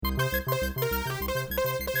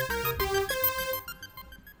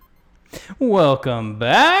Welcome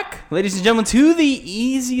back, ladies and gentlemen, to the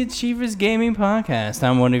Easy Achievers Gaming Podcast.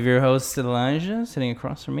 I'm one of your hosts, Elijah. Sitting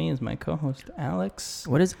across from me is my co-host, Alex.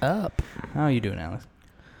 What is up? How are you doing, Alex?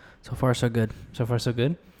 So far, so good. So far, so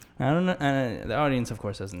good? I don't know. The audience, of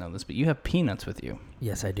course, doesn't know this, but you have peanuts with you.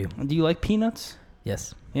 Yes, I do. Do you like peanuts?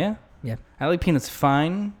 Yes. Yeah? Yeah. I like peanuts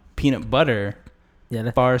fine. Peanut butter, Yeah.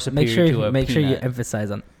 far superior to a Make sure you peanut. emphasize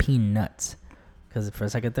on peanuts, because for a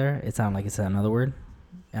second there, it sounded like it's another word.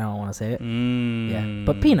 I don't want to say it. Yeah.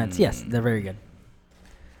 But peanuts, yes, they're very good.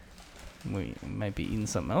 We might be eating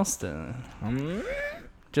something else to...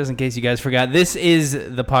 Just in case you guys forgot, this is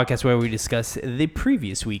the podcast where we discuss the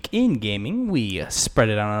previous week in gaming. We spread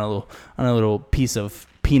it out on a little piece of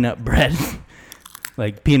peanut bread,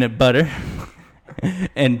 like peanut butter,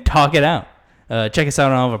 and talk it out. Check us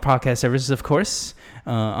out on all of our podcast services, of course,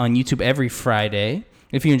 on YouTube every Friday.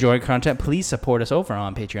 If you enjoy our content, please support us over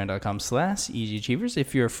on patreon.com/easyachievers.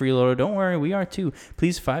 If you're a freeloader, don't worry, we are too.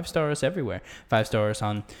 Please 5-star us everywhere. 5 stars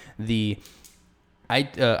on the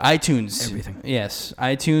iTunes. Everything. Yes,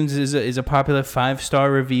 iTunes is a popular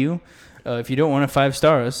 5-star review. If you don't want to 5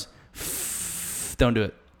 stars, don't do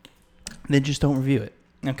it. Then just don't review it.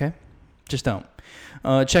 Okay, just don't.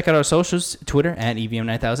 Check out our socials: Twitter at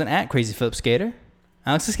EVM9000, at CrazyPhilipSkater.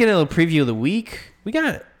 Alex, let's get a little preview of the week. We got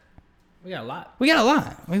a lot.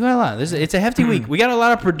 It's a hefty week. We got a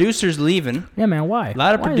lot of producers leaving. Yeah, man. Why? A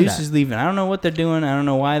lot of Why is producers leaving. I don't know what they're doing. I don't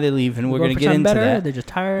know why they're leaving. We're going to get into better? that. They're just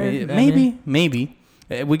tired. Maybe.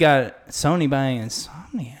 We got Sony buying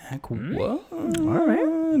Insomniac. Whoa. All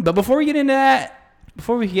right. But before we get into that,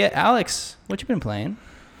 before we get Alex, what you been playing?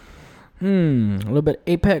 A little bit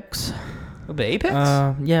Apex. A little bit Apex?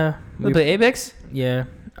 Yeah. A little bit Apex? Yeah.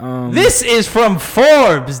 This is from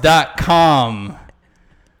Forbes.com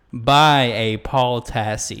by a Paul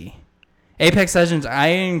Tassi. Apex Legends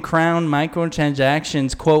Iron Crown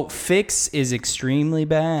microtransactions, quote, fix is extremely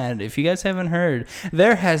bad. If you guys haven't heard,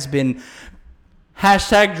 there has been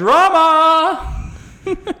 #drama.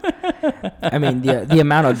 I mean, the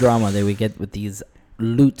amount of drama that we get with these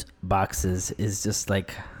loot boxes is just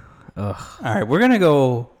like, ugh. All right, we're gonna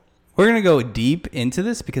go deep into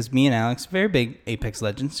this because me and Alex very big Apex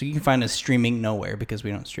Legends, so you can find us streaming nowhere because we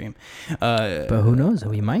don't stream. But who knows?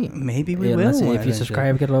 We might. Maybe we Unless will. if you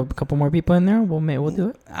subscribe, get a couple more people in there. We'll do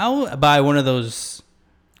it. I'll buy one of those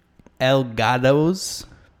El Gatos,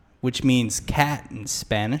 which means cat in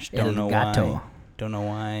Spanish. Don't know why. Don't know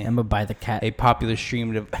why. I'm gonna buy the cat. A popular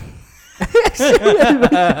stream.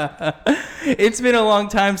 It's been a long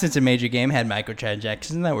time since a major game had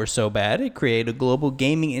microtransactions that were so bad it created a global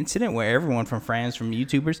gaming incident where everyone from fans, from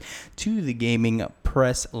YouTubers to the gaming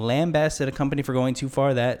press lambasted a company for going too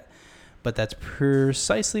far. But that's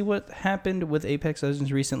precisely what happened with Apex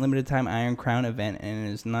Legends' recent limited time Iron Crown event, and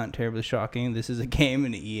it is not terribly shocking. This is a game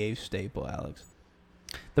and an EA staple, Alex.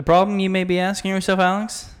 The problem you may be asking yourself,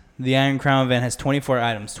 Alex? The Iron Crown event has 24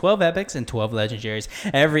 items, 12 epics, and 12 legendaries.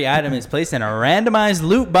 Every item is placed in a randomized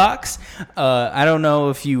loot box. I don't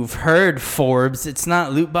know if you've heard Forbes. It's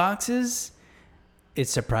not loot boxes.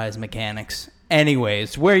 It's surprise mechanics.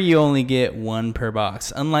 Anyways, where you only get one per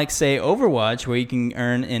box. Unlike, say, Overwatch, where you can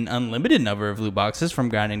earn an unlimited number of loot boxes from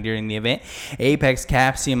grinding during the event, Apex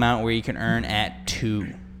caps the amount where you can earn at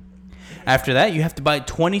 2. After that, you have to buy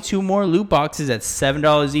 22 more loot boxes at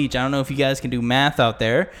 $7 each. I don't know if you guys can do math out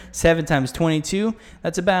there. 7 times 22,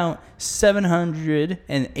 that's about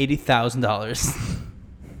 $780,000.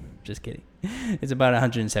 Just kidding. It's about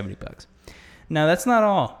 $170. Now, that's not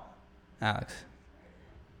all, Alex.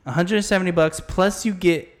 $170 plus you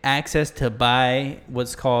get access to buy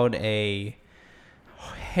what's called a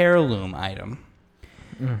heirloom item.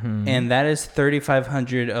 Mm-hmm. And that is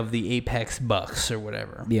 3,500 of the Apex bucks or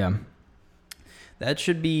whatever. Yeah. That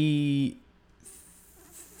should be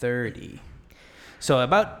 30. So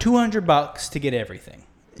about $200 to get everything.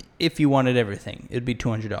 If you wanted everything, it'd be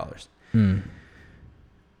 $200.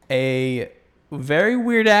 A very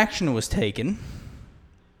weird action was taken.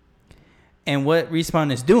 And what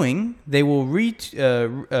Respawn is doing, they will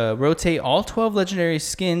rotate all 12 legendary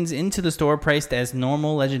skins into the store priced as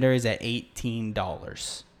normal legendaries at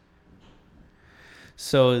 $18.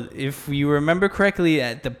 So if you remember correctly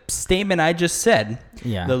at the statement I just said,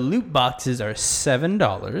 the loot boxes are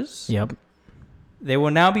 $7. Yep. They will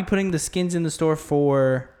now be putting the skins in the store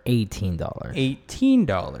for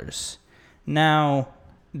 $18. Now,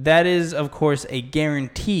 that is, of course, a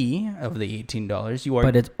guarantee of the $18.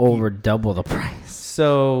 But it's over double the price.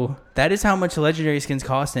 So that is how much legendary skins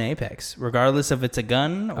cost in Apex, regardless if it's a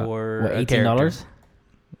gun or a character. $18?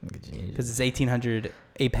 Because it's 1,800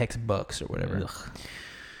 Apex bucks or whatever.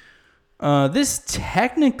 This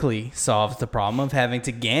technically solves the problem of having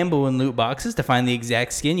to gamble in loot boxes to find the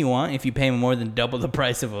exact skin you want if you pay more than double the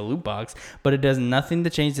price of a loot box, but it does nothing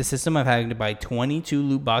to change the system of having to buy 22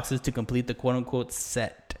 loot boxes to complete the quote-unquote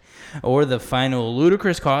set, or the final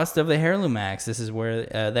ludicrous cost of the Heirloom Max. This is where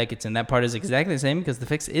that gets in. That part is exactly the same because the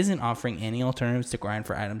fix isn't offering any alternatives to grind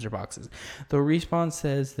for items or boxes, though Respawn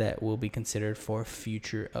says that will be considered for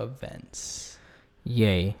future events.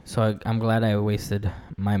 Yay. So I'm glad I wasted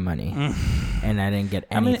my money and I didn't get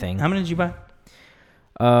anything. How many did you buy?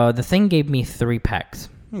 The thing gave me 3 packs.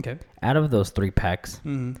 Okay. Out of those 3 packs,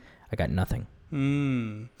 I got nothing.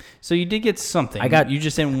 So you did get something. You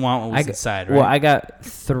just didn't want what was inside, right? Well, I got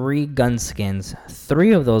 3 gun skins.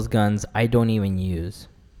 3 of those guns I don't even use.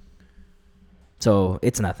 So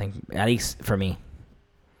it's nothing, at least for me.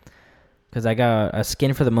 Because I got a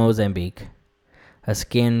skin for the Mozambique, a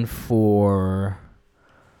skin for...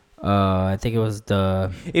 I think it was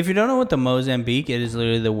the... If you don't know what the Mozambique, it is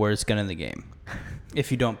literally the worst gun in the game.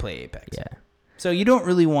 If you don't play Apex. Yeah. So you don't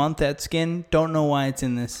really want that skin. Don't know why it's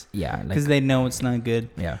in this. Yeah. Because they know it's not good.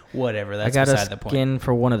 Yeah. Whatever. That's beside the point. I got a skin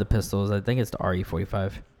for one of the pistols. I think it's the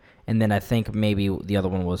RE45. And then I think maybe the other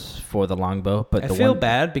one was for the longbow. But I feel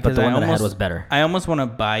bad because the one that I had was better. I almost want to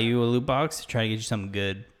buy you a loot box to try to get you something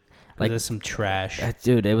good. Like there's some trash.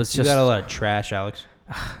 Dude, it was just... You got a lot of trash, Alex.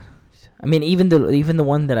 I mean, even the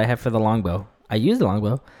one that I have for the longbow, I use the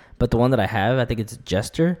longbow, but the one that I have, I think it's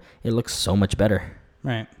Jester. It looks so much better.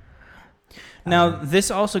 Right. Now,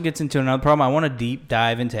 this also gets into another problem. I want to deep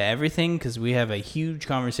dive into everything because we have a huge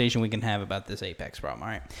conversation we can have about this Apex problem. All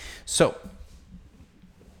right. So,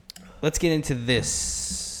 let's get into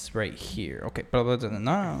this right here. Okay.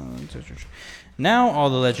 Now all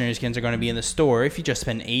the legendary skins are going to be in the store. If you just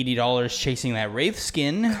spend $80 chasing that Wraith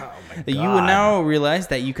skin, you would now realize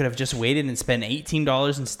that you could have just waited and spent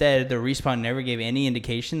 $18 instead. The Respawn never gave any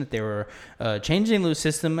indication that they were changing the loot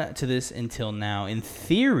system to this until now. In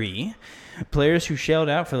theory, players who shelled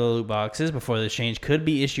out for the loot boxes before the change could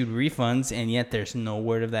be issued refunds, and yet there's no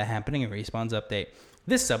word of that happening in Respawn's update.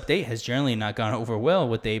 This update has generally not gone over well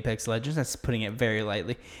with the Apex Legends. That's putting it very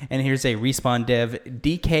lightly. And here's a Respawn dev,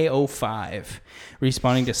 DK05,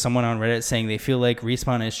 responding to someone on Reddit saying they feel like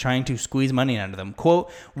Respawn is trying to squeeze money out of them.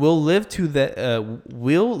 Quote, we'll leave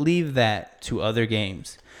that to other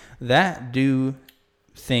games that do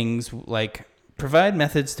things like provide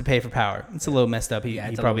methods to pay for power. It's a little messed up. He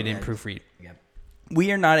probably didn't proofread. Yep. We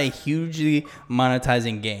are not a hugely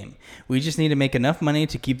monetizing game. We just need to make enough money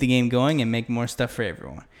to keep the game going and make more stuff for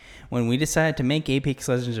everyone. When we decided to make Apex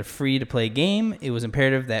Legends a free-to-play game, it was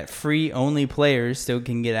imperative that free-only players still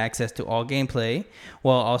can get access to all gameplay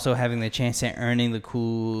while also having the chance at earning the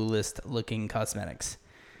coolest-looking cosmetics.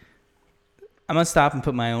 I'm going to stop and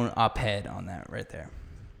put my own op-ed on that right there.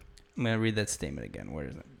 I'm going to read that statement again. Where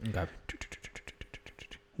is it? Okay.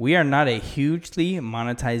 We are not a hugely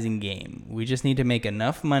monetizing game. We just need to make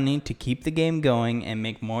enough money to keep the game going and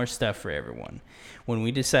make more stuff for everyone. When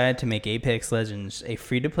we decided to make Apex Legends a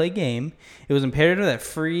free-to-play game, it was imperative that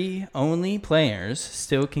free-only players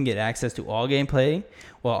still can get access to all gameplay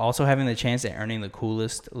while also having the chance at earning the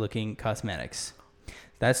coolest-looking cosmetics.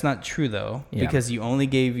 That's not true, though, because you only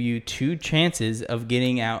gave you 2 chances of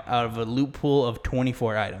getting out of a loot pool of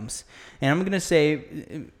 24 items. And I'm going to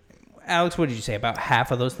say... Alex, what did you say? About half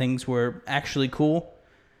of those things were actually cool?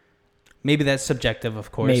 Maybe that's subjective,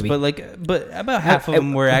 of course. Maybe. But about half of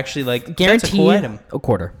them were actually like, guaranteed that's a cool item. A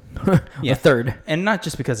quarter. A third. And not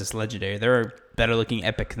just because it's legendary. There are better looking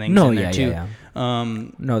epic things in there too.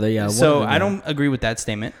 So I don't agree with that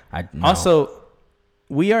statement. No. Also,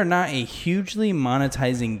 we are not a hugely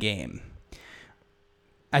monetizing game.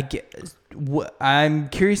 I'm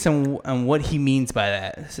curious on what he means by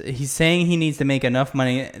that. He's saying he needs to make enough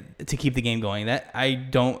money to keep the game going. That I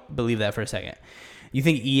don't believe that for a second. You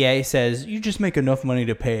think EA says, you just make enough money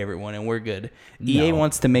to pay everyone and we're good. No. EA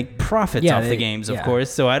wants to make profits off the games, of course,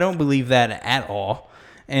 so I don't believe that at all.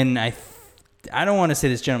 And I don't want to say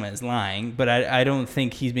this gentleman is lying, but I don't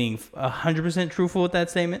think he's being 100% truthful with that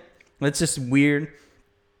statement. That's just weird.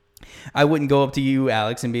 I wouldn't go up to you,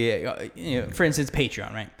 Alex, and be, for instance,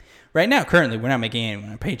 Patreon, right? Right now, currently, we're not making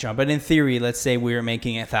anyone on Patreon, but in theory, let's say we were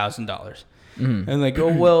making $1,000. Mm-hmm. And like,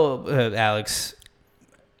 oh, well, Alex,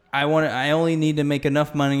 I only need to make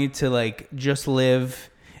enough money to like just live,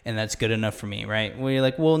 and that's good enough for me, right? Well, you're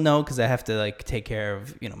like, well, no, because I have to like take care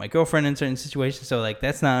of my girlfriend in certain situations, so like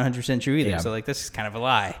that's not 100% true either. Yeah. So like that's just kind of a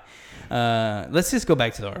lie. Let's just go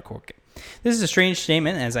back to the hardcore game. This is a strange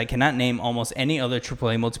statement, as I cannot name almost any other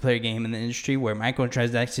AAA multiplayer game in the industry where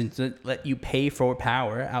microtransactions let you pay for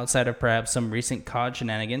power outside of perhaps some recent COD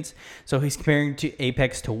shenanigans. So he's comparing to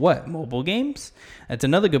Apex to what? Mobile games? That's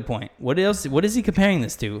another good point. What else? What is he comparing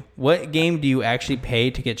this to? What game do you actually pay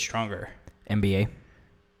to get stronger? NBA.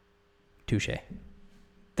 Touche.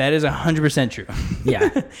 That is 100% true. Yeah.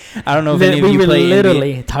 I don't know if any of you were play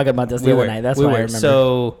literally NBA. talking about this the other night. That's why I remember.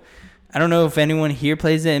 So I don't know if anyone here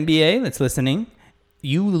plays the NBA that's listening.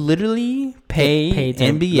 You literally pay to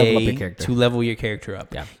level up your NBA character. to level your character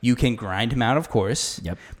up. Yeah. You can grind him out, of course.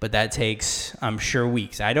 Yep. But that takes, I'm sure,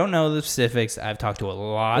 weeks. I don't know the specifics. I've talked to a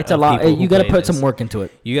lot It's of a lot. people who You got to play put this. some work into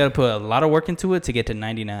it. You got to put a lot of work into it to get to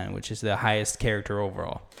 99, which is the highest character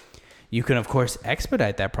overall. You can, of course,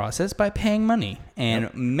 expedite that process by paying money.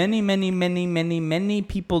 And many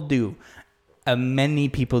people do. Many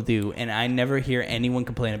people do. And I never hear anyone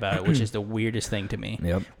complain about it, which is the weirdest thing to me.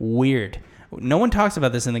 Yep. Weird. No one talks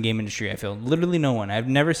about this in the game industry, I feel. Literally no one. I've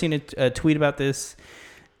never seen a tweet about this.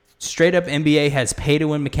 Straight up, NBA has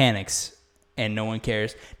pay-to-win mechanics, and no one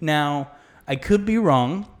cares. Now, I could be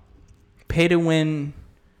wrong. Pay-to-win...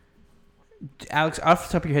 Alex, off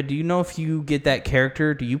the top of your head, do you know if you get that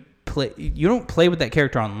character, do you play... You don't play with that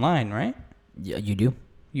character online, right? Yeah, you do.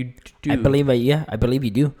 You do. I believe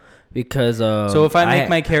you do. Because... so if I make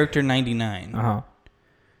my character 99, Uh-huh.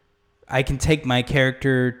 I can take my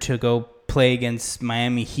character to go play against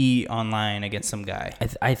Miami Heat online against some guy.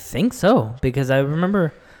 I think so. Because I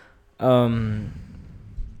remember...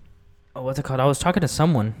 what's it called? I was talking to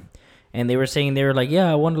someone, and they were saying, they were like, yeah,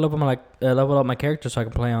 I want to level up my character so I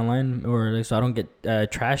can play online, or like, so I don't get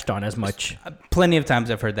trashed on as much. Plenty of times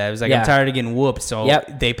I've heard that. It was like, Yeah. I'm tired of getting whooped, so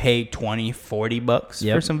Yep. they pay $20-$40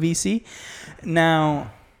 Yep. for some VC.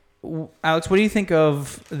 Now, Alex, what do you think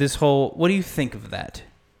of this whole... What do you think of that?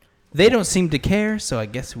 They don't seem to care, so I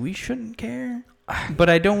guess we shouldn't care. But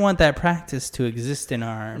I don't want that practice to exist in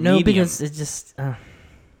our No, medium. because it just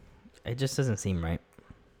doesn't seem right.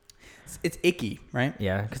 It's icky, right?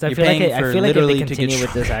 Yeah, because I You're feel like paying I for feel like if they literally to get continue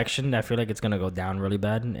with this stronger. action, I feel like it's gonna go down really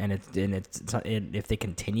bad, and if they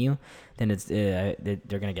continue, then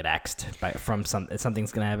they're gonna get axed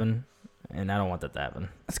something's gonna happen, and I don't want that to happen.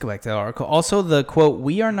 Let's go back to that article. Also, the quote,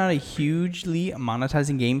 "We are not a hugely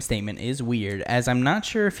monetizing game" statement is weird, as I'm not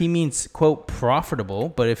sure if he means, quote, profitable,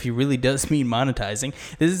 but if he really does mean monetizing.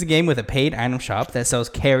 This is a game with a paid item shop that sells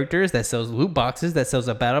characters, that sells loot boxes, that sells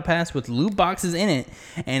a battle pass with loot boxes in it,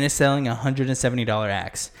 and is selling a $170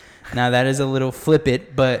 axe. Now, that is a little flip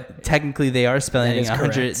it, but technically they are spelling That is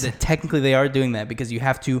 100. correct. Technically they are doing that because you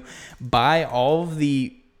have to buy all of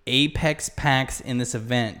the Apex packs in this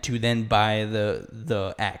event to then buy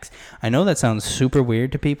the axe. I know that sounds super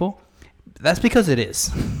weird to people. That's because it is.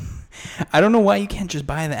 I don't know why you can't just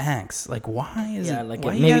buy the axe. Like, why is it?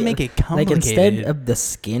 Why you gotta make it complicated? Like instead of the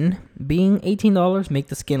skin being $18, make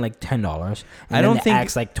the skin like $10. And I don't then think- the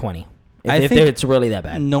axe like 20. I If think it's really that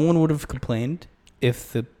bad. no one would have complained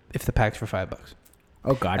if the packs were $5.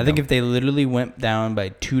 Oh God. I think no. if they literally went down by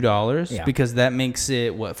 $2, Yeah. because that makes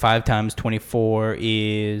it what 5 times 24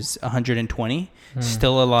 is 120.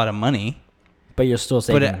 Still a lot of money. but you're still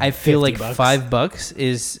saving. But I feel like $50. $5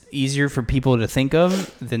 is easier for people to think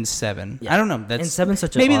of than 7. Yeah. I don't know. That's and 7's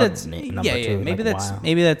such a maybe odd that's number yeah. too. Maybe Like, that's wow.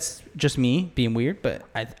 maybe that's just me being weird, but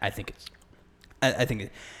I think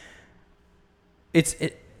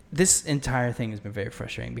this entire thing has been very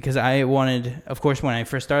frustrating because I wanted, of course, when I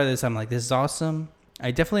first started this, I'm like, this is awesome.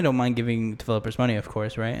 I definitely don't mind giving developers money, of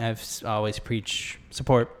course, right? I've always preach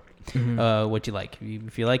support. Mhm. What you like.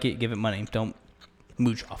 If you like it, give it money. Don't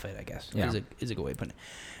mooch off it, I guess. Yeah. Is a good way of putting it.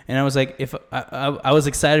 And I was like, if I was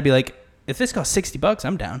excited to be like, if this costs $60,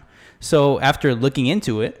 I'm down. So after looking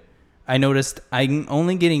into it, I noticed I'm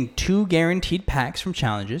only getting 2 guaranteed packs from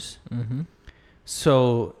challenges. Mhm.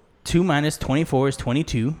 So 2 minus 24 is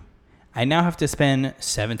 22. I now have to spend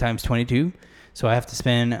 7 times 22. So I have to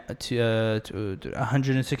spend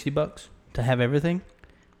 $160 to have everything.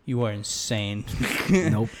 You are insane.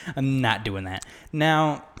 Nope. I'm not doing that.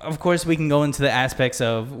 Now, of course, we can go into the aspects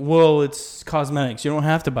of, well, it's cosmetics. You don't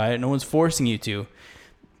have to buy it. No one's forcing you to.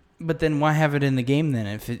 But then why have it in the game then?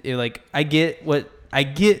 If it like, I get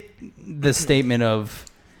the statement of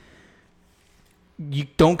you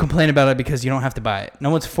don't complain about it because you don't have to buy it. No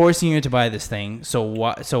one's forcing you to buy this thing. So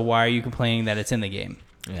why are you complaining that it's in the game?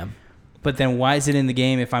 Yeah. But then why is it in the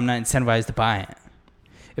game if I'm not incentivized to buy it?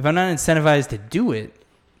 If I'm not incentivized to do it,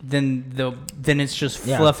 then it's just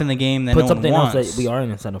fluff in the game that Put no something one else wants. that we are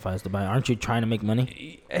incentivized to buy. Aren't you trying to make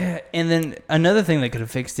money? And then another thing that could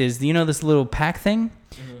have fixed is, this little pack thing?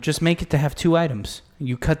 Mm-hmm. Just make it to have 2 items.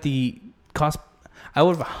 You cut the cost. I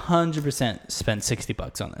would have 100% spent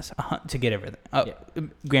 $60 on this to get everything. Yeah.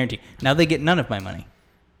 Guarantee. Now they get none of my money.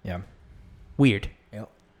 Yeah. Weird. Yep.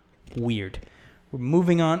 Weird. We're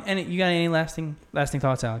moving on. And you got any lasting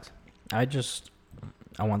thoughts, Alex? I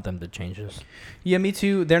want them to change this. Yeah, me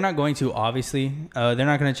too. They're not going to, obviously. They're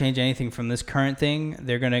not going to change anything from this current thing.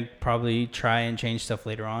 They're going to probably try and change stuff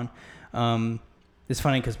later on. It's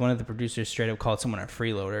funny because one of the producers straight up called someone a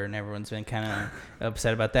freeloader, and everyone's been kind of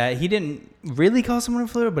upset about that. He didn't really call someone a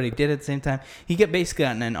freeloader, but he did at the same time. He basically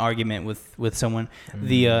got in an argument with someone.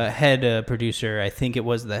 The head producer, I think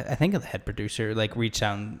the head producer, like reached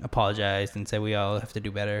out and apologized and said we all have to do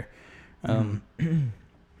better.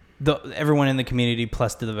 Everyone in the community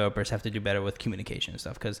plus the developers have to do better with communication and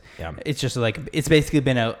stuff because it's just like it's basically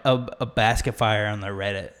been a basket fire on the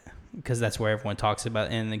Reddit. Because that's where everyone talks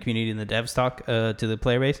about in the community and the devs talk to the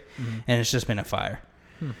player base. And it's just been a fire.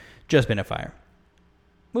 Just been a fire.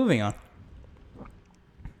 Moving on.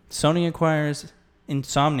 Sony acquires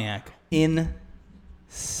Insomniac. Insane.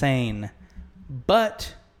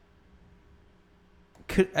 But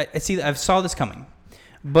I saw this coming.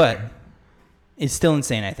 But it's still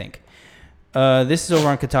insane, I think. This is over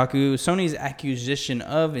on Kotaku. Sony's acquisition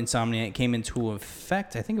of Insomniac came into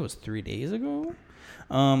effect, I think it was 3 days ago.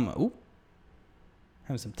 Having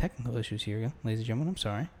some technical issues here, ladies and gentlemen. I'm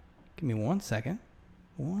sorry. Give me 1 second.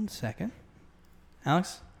 1 second.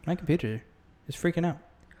 Alex, my computer is freaking out.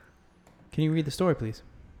 Can you read the story, please?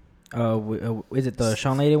 Is it the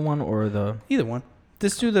Sean Layden one or the... Either one.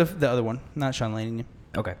 Let's do the other one, not Sean Layden.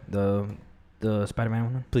 Okay, the Spider-Man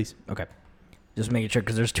one? Please. Okay. Just making sure,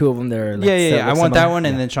 because there's two of them there. Like, yeah. I want that one,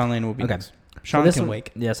 and then Sean Layden will be next. Sean can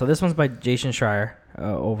wait. Yeah, so this one's by Jason Schreier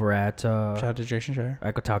over at... Shout out to Jason Schreier.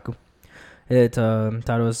 At Kotaku. It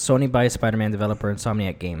thought it was Sony buys Spider-Man developer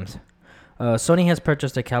Insomniac Games. Sony has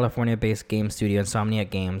purchased a California-based game studio, Insomniac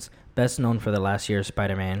Games, best known for the last year's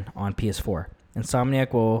Spider-Man on PS4.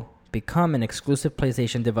 Insomniac will become an exclusive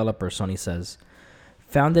PlayStation developer, Sony says.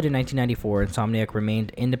 Founded in 1994, Insomniac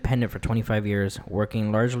remained independent for 25 years,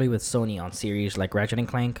 working largely with Sony on series like Ratchet &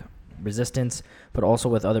 Clank, Resistance, but also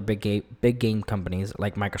with other big game companies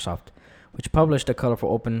like Microsoft, which published a colorful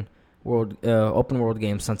open world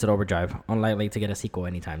game, Sunset Overdrive, unlikely to get a sequel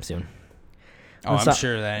anytime soon. Oh, I'm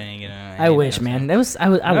sure that ain't gonna. I wish, man. That was a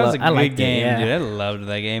good game, dude. I loved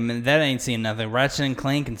that game, and that ain't seen nothing. Ratchet and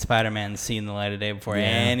Clank and Spider-Man seen the light of day before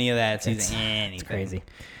any of that sees anything. It's crazy.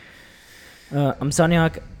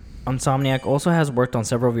 Insomniac also has worked on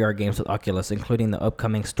several VR games with Oculus, including the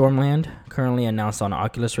upcoming Stormland, currently announced on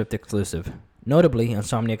Oculus Rift exclusive. Notably,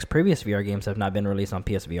 Insomniac's previous VR games have not been released on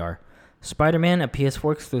PSVR. Spider-Man, a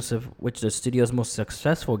PS4 exclusive, which is the studio's most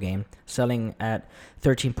successful game, selling at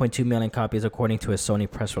 13.2 million copies according to a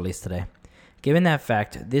Sony press release today. Given that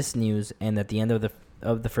fact, this news, and at the end of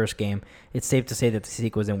the first game, it's safe to say that the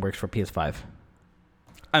sequel is in works for PS5.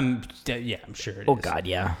 I'm sure it is. Oh God,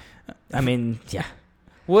 yeah. I mean, yeah.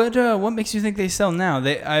 What makes you think they sell now?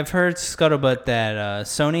 I've heard scuttlebutt that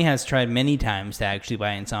Sony has tried many times to actually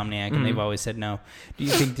buy Insomniac, and they've always said no. Do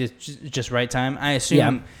you think it's just right time? I assume.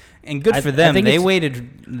 Yeah. And good for them. They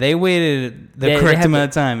waited the correct amount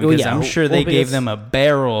of time because I'm sure they gave them a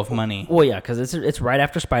barrel of money. Well, yeah, because it's right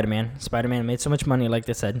after Spider-Man. Spider-Man made so much money, like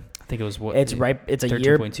they said. I think it was what? It's right. It's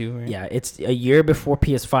 13.2, right? Yeah, it's a year before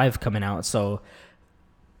PS5 coming out, so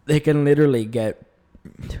they can literally get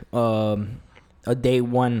a day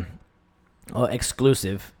one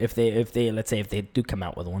exclusive if they let's say if they do come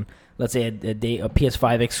out with one. Let's say a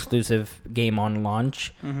PS5 exclusive game on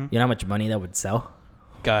launch. Mm-hmm. You know how much money that would sell?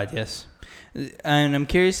 God, yes. And I'm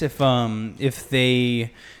curious if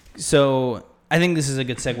they... So I think this is a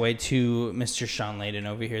good segue to Mr. Sean Layden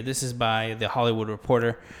over here. This is by The Hollywood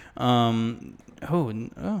Reporter.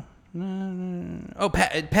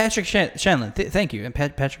 Patrick Shanley. Thank you,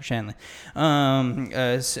 Patrick Shanley. Sony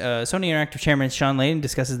Interactive Chairman Sean Layden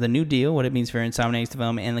discusses the new deal, what it means for Insomniac's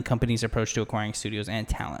development, and the company's approach to acquiring studios and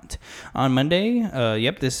talent. On Monday,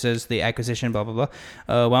 this says the acquisition, blah, blah, blah.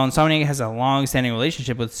 While Insomniac has a long-standing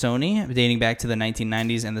relationship with Sony, dating back to the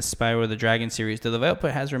 1990s and the Spyro the Dragon series, the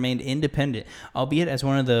developer has remained independent, albeit as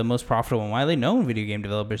one of the most profitable and widely known video game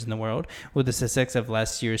developers in the world. With the success of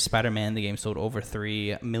last year's Spider-Man, the game sold over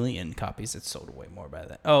 3 million copies. It sold way more by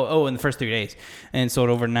that. In the first 3 days, and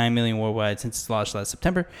sold over 9 million worldwide since its launch last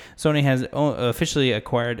September. Sony has officially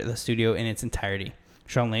acquired the studio in its entirety.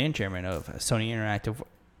 Sean Layden, chairman of Sony Interactive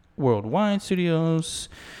Worldwide Studios,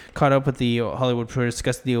 caught up with the Hollywood Reporter,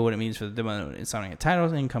 discussed the deal, what it means for the development of Insomniac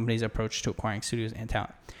titles, and company's approach to acquiring studios and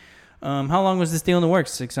talent. How long was this deal in the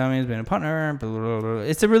works? Xiaomi has been a partner. Blah, blah, blah.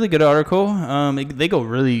 It's a really good article. They go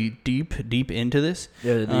really deep into this.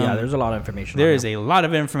 Yeah, there's a lot of information. There is a lot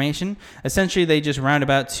of information. Essentially, they just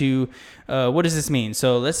roundabout to what does this mean?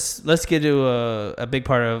 So let's get to a big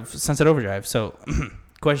part of Sunset Overdrive. So.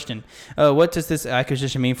 Question: what does this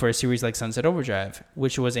acquisition mean for a series like Sunset Overdrive,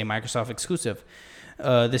 which was a Microsoft exclusive?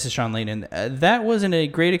 This is Sean Layden. That wasn't a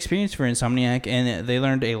great experience for Insomniac, and they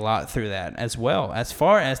learned a lot through that as well. As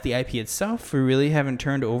far as the IP itself, we really haven't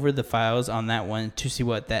turned over the files on that one to see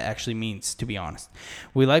what that actually means, to be honest.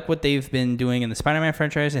 We like what they've been doing in the Spider-Man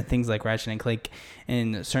franchise and things like Ratchet and Clank,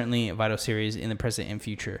 and certainly Vital series in the present and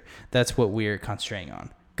future. That's what we're concentrating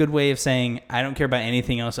on. Good way of saying I don't care about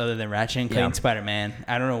anything else other than Ratchet and Clank, Spider-Man.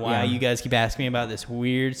 I don't know why you guys keep asking me about this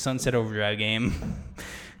weird Sunset Overdrive game.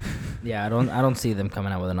 Yeah, I don't see them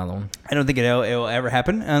coming out with another one. I don't think it'll ever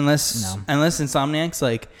happen unless Insomniac's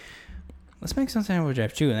like, let's make Sunset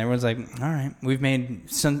Overdrive 2, and everyone's like, all right, we've made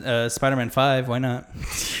Spider-Man 5, why not?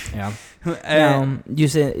 Yeah. You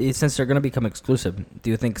say since they're gonna become exclusive, do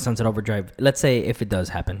you think Sunset Overdrive? Let's say if it does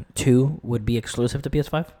happen, 2 would be exclusive to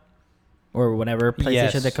PS5 or whatever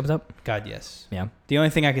PlayStation that comes up. God, yes. Yeah. The only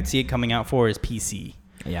thing I could see it coming out for is PC.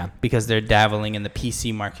 Yeah, because they're dabbling in the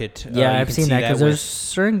PC market. Yeah, I've seen that because there's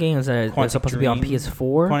certain games that are supposed to be on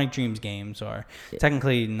PS4. Quantic Dreams games are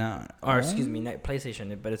technically not. Or excuse me, not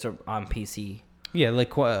PlayStation, but it's on PC. Yeah,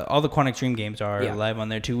 like all the Quantic Dream games are live on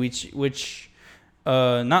there too, which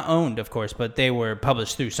not owned, of course, but they were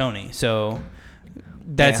published through Sony. So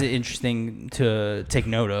that's interesting to take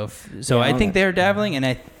note of. So I think they're dabbling,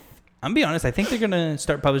 and I'm be honest, I think they're gonna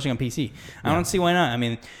start publishing on PC. I don't see why not. I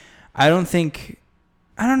mean, I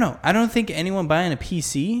don't know. I don't think anyone buying a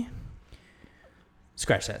PC.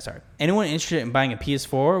 Scratch that. Sorry. Anyone interested in buying a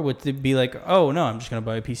PS4 would be like, oh no, I'm just gonna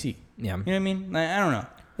buy a PC. Yeah. You know what I mean? I don't know.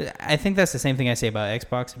 I think that's the same thing I say about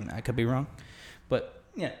Xbox. I mean, I could be wrong, but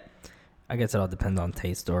yeah. I guess it all depends on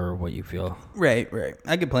taste or what you feel. Right.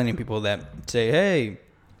 I get plenty of people that say, hey,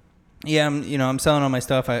 yeah, I'm selling all my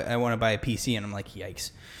stuff. I want to buy a PC, and I'm like,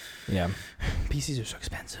 yikes. Yeah. PCs are so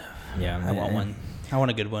expensive. Yeah. I want one. I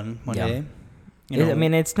want a good one day. I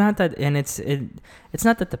mean, it's not that, and it's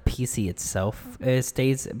not that the PC itself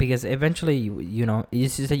stays, because eventually you have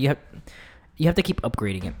to keep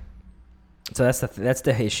upgrading it. So that's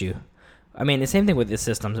the issue. I mean, the same thing with the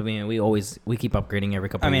systems. I mean, we keep upgrading every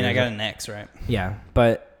couple. I mean, years. I got an X, right? Yeah,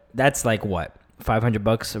 but that's like what,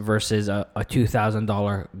 $500 versus a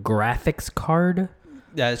 $2,000 graphics card.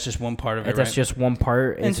 Yeah, it's just one part of it. That's just one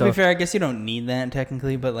part. And to be fair, I guess you don't need that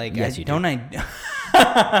technically, but like, yes, you do.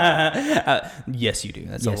 Yes, you do.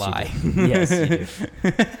 That's a lie. Yes, you do.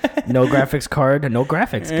 No graphics card, no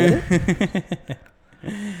graphics. Get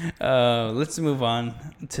it? Let's move on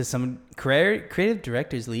to some creative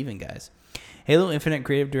directors leaving, guys. Halo Infinite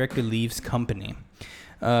creative director leaves company.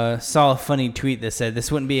 Saw a funny tweet that said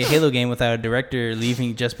this wouldn't be a Halo game without a director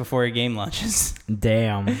leaving just before a game launches.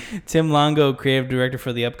 Damn. Tim Longo, creative director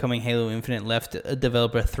for the upcoming Halo Infinite, left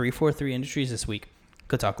developer 343 Industries this week.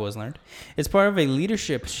 Kotaku has learned. It's part of a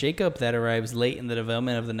leadership shakeup that arrives late in the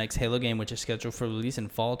development of the next Halo game, which is scheduled for release in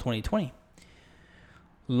fall 2020.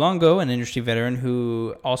 Longo, an industry veteran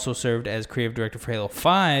who also served as creative director for Halo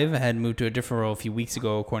 5, had moved to a different role a few weeks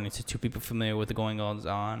ago, according to two people familiar with the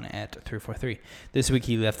goings-on at 343. This week,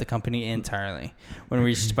 he left the company entirely. When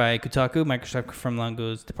reached by Kotaku, Microsoft confirmed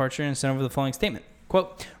Longo's departure and sent over the following statement.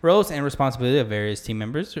 Quote, roles and responsibility of various team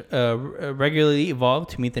members regularly evolve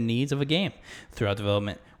to meet the needs of a game throughout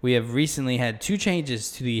development. We have recently had 2 changes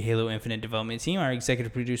to the Halo Infinite development team. Our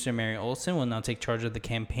executive producer, Mary Olsen, will now take charge of the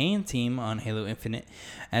campaign team on Halo Infinite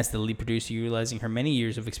as the lead producer, utilizing her many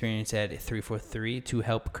years of experience at 343 to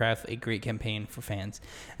help craft a great campaign for fans.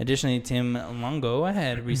 Additionally, Tim Longo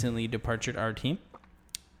had recently departed our team,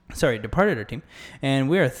 and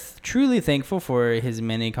we are truly thankful for his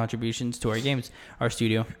many contributions to our games, our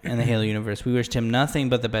studio, and the Halo universe. We wish Tim nothing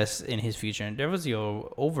but the best in his future endeavors. The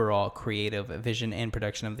overall creative vision and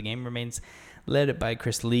production of the game remains led by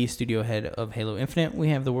Chris Lee, studio head of Halo Infinite. We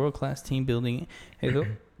have the world-class team building Halo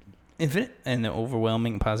Infinite, and the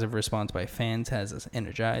overwhelming positive response by fans has us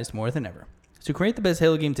energized more than ever. To create the best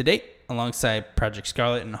Halo game to date, alongside Project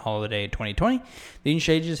Scarlet and Holiday 2020, these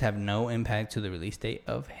changes have no impact to the release date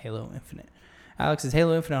of Halo Infinite. Alex, is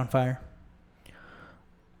Halo Infinite on fire?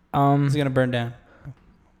 Is it going to burn down? Are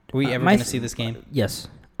we ever going to see this game? Yes.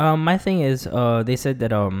 My thing is, they said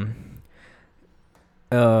that,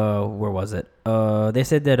 where was it? They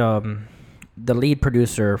said that, the lead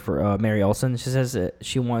producer for Mary Olsen, she says that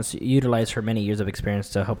she wants to utilize her many years of experience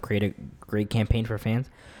to help create a great campaign for fans.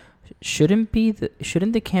 Shouldn't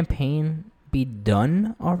the campaign be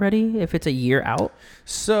done already if it's a year out?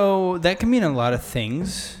 So that can mean a lot of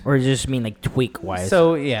things. Or does it just mean like tweak wise?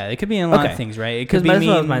 So yeah, it could mean a lot of things, right? It could Because be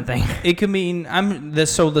that was my thing. It could mean the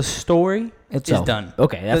story is done.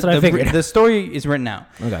 Okay, that's what I figured. The story is written out.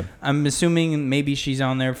 Okay. I'm assuming maybe she's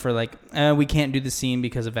on there for like, we can't do the scene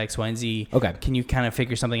because of X, Y, and Z. Okay. Can you kind of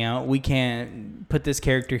figure something out? We can't put this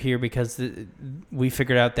character here because we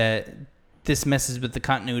figured out that this messes with the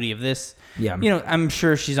continuity of this. Yeah. I'm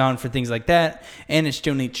sure she's on for things like that, and it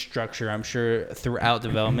still needs structure. I'm sure throughout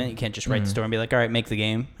development, you can't just write the story and be like, all right, make the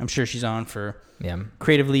game. I'm sure she's on for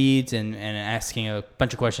creative leads and asking a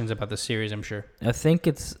bunch of questions about the series, I'm sure. I think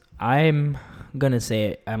I'm going to say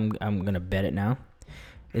it. I'm going to bet it now.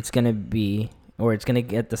 It's going to be, or it's going to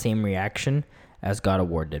get the same reaction as God of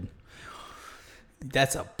War did.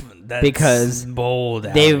 That's because bold.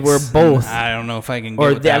 Alex. They were both. I don't know if I can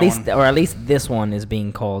get with that one. Or at least this one is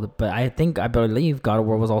being called. But I believe God of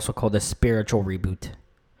War was also called a spiritual reboot.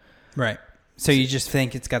 Right. So you just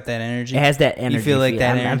think it's got that energy? It has that energy. You feel like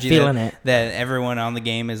that energy? I'm feeling it. That everyone on the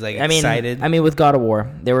game is like excited. I mean, with God of War,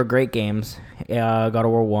 they were great games. God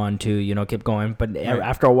of War 1, 2, kept going. But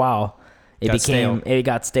after a while, it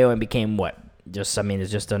got stale and became what? It's just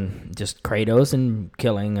Kratos and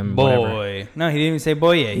killing and whatever. Boy. No, he didn't even say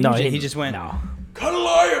boy yet. He just went,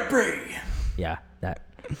 Calliope. Yeah, that.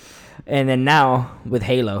 And then now, with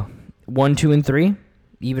Halo, 1, 2, and 3,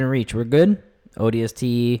 even reach. We're good.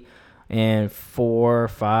 ODST and 4,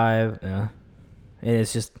 5. And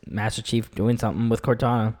it's just Master Chief doing something with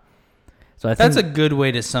Cortana. So I think that's a good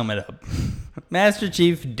way to sum it up. Master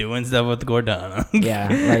Chief doing stuff with Cortana.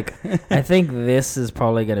 Yeah, I think this is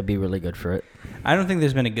probably going to be really good for it. I don't think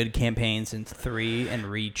there's been a good campaign since 3 and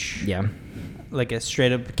Reach. Yeah. Like a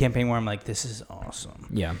straight up campaign where I'm like, this is awesome.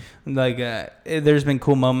 Yeah. Like, there's been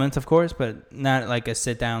cool moments, of course, but not like a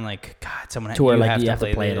sit down, like, God, someone to where you like have you to have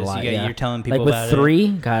to play it a lot. You're telling people like with about 3,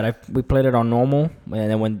 God, we played it on normal, and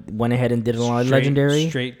then went ahead and did it on legendary.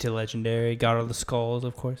 Straight to legendary. God of the Skulls,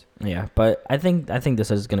 of course. Yeah, but I think this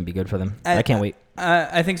is going to be good for them. I can't wait.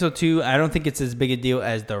 I think so too. I don't think it's as big a deal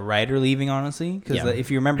as the writer leaving, honestly. Because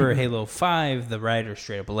if you remember Halo 5, the writer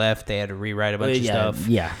straight up left. They had to rewrite a bunch of stuff.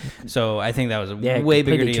 Yeah. So I think that was a way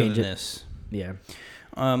bigger deal than this. Yeah.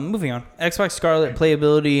 Moving on. Xbox Scarlet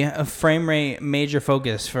playability, a frame rate major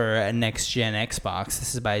focus for next-gen Xbox.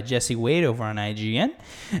 This is by Jesse Wade over on IGN.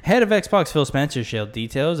 Head of Xbox Phil Spencer shared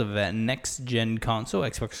details of that next-gen console,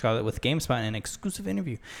 Xbox Scarlet, with GameSpot in an exclusive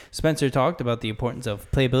interview. Spencer talked about the importance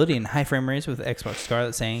of playability and high frame rates with Xbox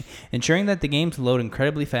Scarlet, saying, ensuring that the games load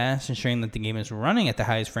incredibly fast, ensuring that the game is running at the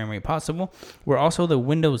highest frame rate possible. We're also the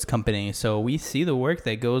Windows company, so we see the work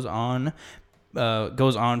that goes on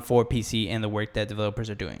for PC and the work that developers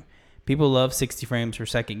are doing. People love 60 frames per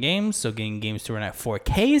second games, so getting games to run at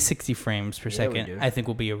 4K 60 frames per second, I think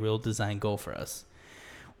will be a real design goal for us.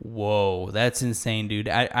 Whoa, that's insane, dude.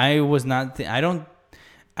 I was not. I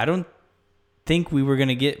don't think we were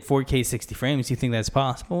gonna get 4K 60 frames. Do you think that's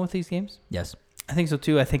possible with these games? Yes. I think so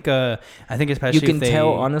too. I think especially you can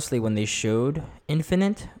tell honestly when they showed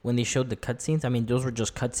Infinite, when they showed the cutscenes. I mean, those were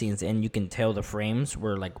just cutscenes, and you can tell the frames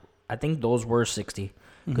were like. I think those were 60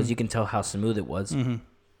 because you can tell how smooth it was. Mm-hmm.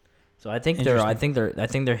 So I think they're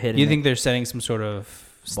hitting. You think they're setting some sort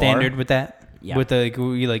of standard with that? Yeah. With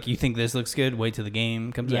you think this looks good? Wait till the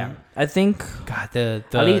game comes out. I think. God, the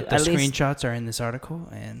screenshots are in this article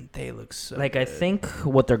and they look so. Like good. I think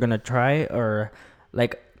what they're gonna try, or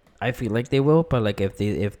like I feel like they will, but like if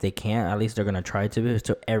they can't, at least they're gonna try to.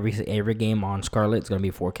 So every game on Scarlet is gonna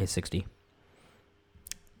be 4K 60.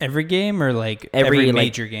 Every game or like every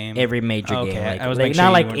major game? Every major game. Okay, like, I was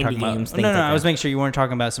not like indie games. No, I was making sure you weren't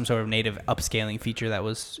talking about some sort of native upscaling feature that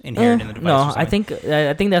was inherent in the device. No, I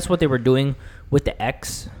think that's what they were doing with the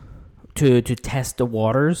X to test the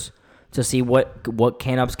waters to see what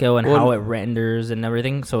can upscale and how it renders and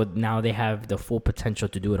everything. So now they have the full potential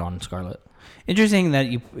to do it on Scarlet. Interesting that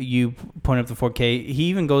you point up the 4K. He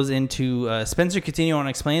even goes into Spencer continue on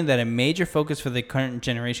explaining that a major focus for the current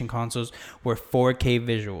generation consoles were 4K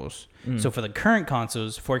visuals. So for the current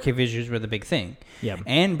consoles, 4K visuals were the big thing. Yeah.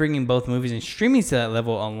 And bringing both movies and streaming to that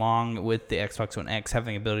level, along with the Xbox One X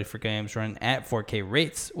having the ability for games run at 4K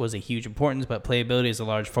rates, was a huge importance. But playability is a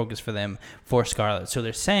large focus for them for Scarlet. So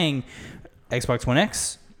they're saying Xbox One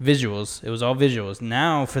X. Visuals. It was all visuals.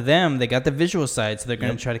 Now, for them, they got the visual side, so they're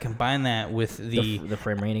going to try to combine that with the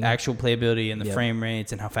frame rating, actual playability and the frame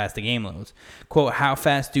rates and how fast the game loads. Quote, how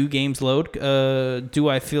fast do games load? Do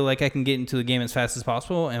I feel like I can get into the game as fast as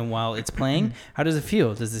possible? And while it's playing, how does it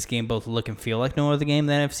feel? Does this game both look and feel like no other game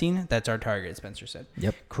that I've seen? That's our target, Spencer said.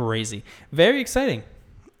 Yep. Crazy. Very exciting.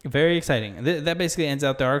 Very exciting. That basically ends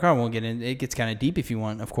out the article. I won't get in. It gets kind of deep if you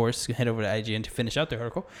want, of course. Head over to IGN to finish out the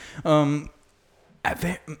article. I'm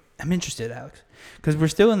interested, Alex, because we're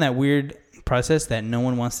still in that weird process that no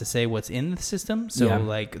one wants to say what's in the system. So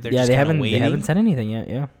like they're just they kind of haven't waiting. they haven't said anything yet.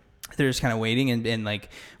 Yeah, they're just kind of waiting and like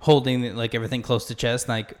holding like everything close to chest.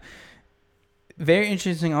 Like very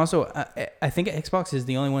interesting. Also, I think Xbox is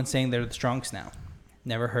the only one saying they're the strongest now.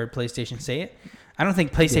 Never heard PlayStation say it. I don't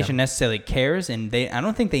think PlayStation necessarily cares, and I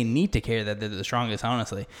don't think they need to care that they're the strongest,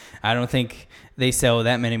 honestly. I don't think they sell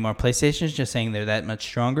that many more PlayStations just saying they're that much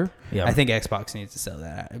stronger. Yeah. I think Xbox needs to sell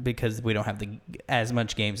that because we don't have as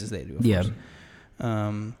much games as they do, of course.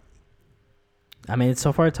 I mean,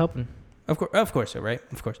 so far it's helping. Of course, right?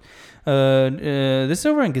 Of course. This is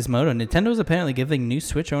over on Gizmodo. Nintendo's apparently giving new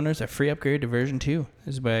Switch owners a free upgrade to version 2.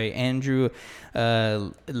 This is by Andrew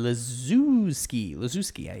Lazuski.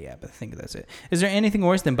 Yeah, I think that's it. Is there anything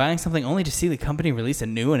worse than buying something only to see the company release a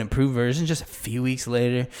new and improved version just a few weeks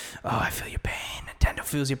later? Oh, I feel your pain. Nintendo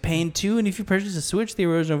feels your pain too. And if you purchase a Switch, the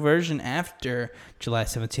original version after July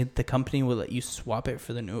 17th, the company will let you swap it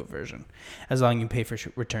for the newer version, as long as you pay for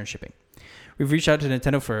return shipping. We've reached out to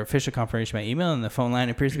Nintendo for official confirmation by email, and the phone line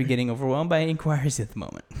appears to be getting overwhelmed by inquiries at the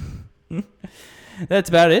moment. That's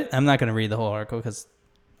about it. I'm not going to read the whole article because,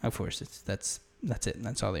 of course, that's it.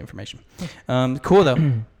 That's all the information. Cool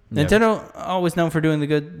though. Nintendo always known for doing the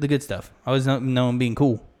good stuff. Always known being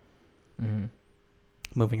cool. Mm-hmm.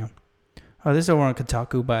 Moving on. This is over on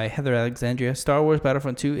Kotaku by Heather Alexandria. Star Wars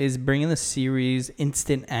Battlefront 2 is bringing the series'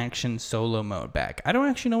 instant action solo mode back. I don't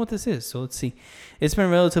actually know what this is, so let's see. It's been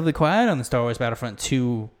relatively quiet on the Star Wars Battlefront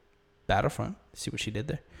 2 Battlefront. See what she did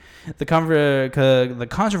there. The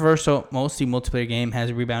controversial multiplayer game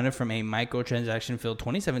has rebounded from a microtransaction-filled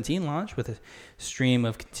 2017 launch with a stream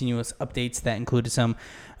of continuous updates that included some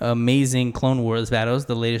amazing Clone Wars battles.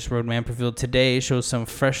 The latest roadmap revealed today shows some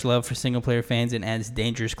fresh love for single-player fans and adds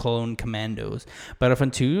dangerous clone commandos.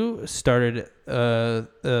 Battlefront 2 started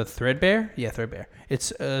threadbare. Yeah, threadbare.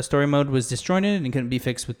 Its story mode was disjointed and couldn't be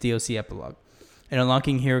fixed with DLC epilogue. And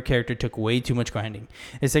unlocking hero character took way too much grinding.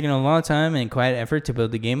 It's taken a long time and quiet effort to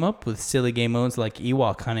build the game up with silly game modes like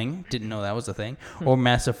Ewok hunting, didn't know that was a thing, or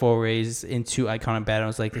massive forays into iconic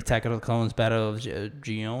battles like the Attack of the Clones Battle of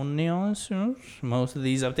Geonosis. Most of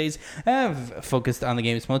these updates have focused on the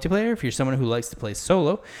game's multiplayer. If you're someone who likes to play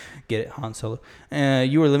solo, get it, Han Solo,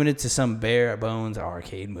 you are limited to some bare bones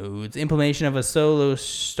arcade modes. Implementation of a solo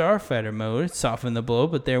starfighter mode softened the blow,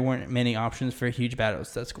 but there weren't many options for huge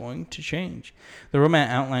battles. That's going to change. The roadmap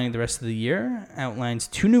outlining the rest of the year outlines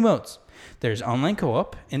 2 new modes. There's online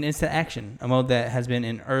co-op and instant action, a mode that has been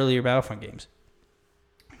in earlier Battlefront games.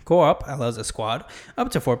 Co-op allows a squad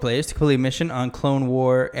up to 4 players to complete a mission on Clone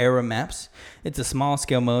War era maps. It's a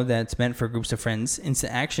small-scale mode that's meant for groups of friends.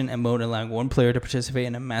 Instant action, a mode allowing one player to participate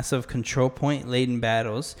in a massive control point-laden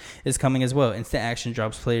battles, is coming as well. Instant action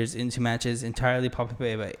drops players into matches entirely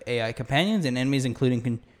populated by AI companions and enemies,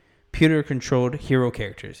 including computer-controlled hero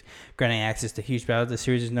characters, granting access to huge battles the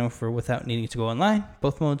series is known for without needing to go online.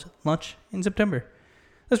 Both modes launch in September.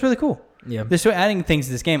 That's really cool. Yeah, they're still adding things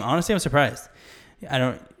to this game. Honestly, I'm surprised.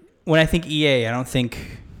 When I think EA, I don't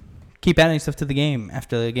think keep adding stuff to the game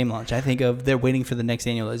after the game launch. I think of they're waiting for the next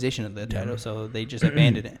annualization of the title, so they just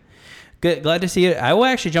abandoned it. Good, glad to see it. I will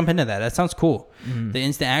actually jump into that. That sounds cool. The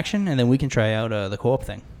instant action, and then we can try out the co-op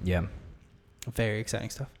thing. Yeah, very exciting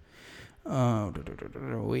stuff.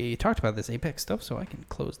 We talked about this Apex stuff, so I can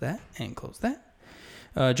close that and close that.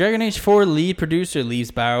 Dragon Age 4 lead producer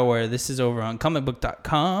leaves BioWare. This is over on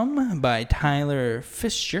comicbook.com by Tyler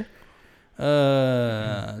Fischer.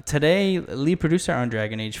 Today, lead producer on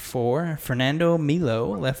Dragon Age 4, Fernando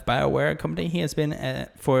Milo, left BioWare, a company he has been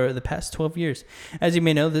at for the past 12 years. As you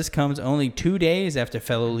may know, this comes only 2 days after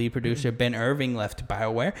fellow lead producer Ben Irving left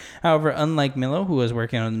BioWare. However, unlike Milo, who was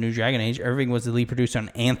working on the new Dragon Age, Irving was the lead producer on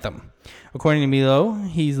Anthem. According to Milo,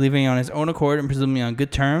 he's leaving on his own accord and presumably on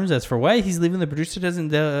good terms. As for why he's leaving, the producer doesn't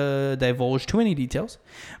divulge too many details,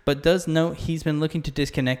 but does note he's been looking to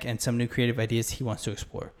disconnect and some new creative ideas he wants to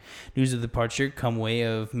explore. News of the departure come way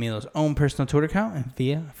of Milo's own personal Twitter account and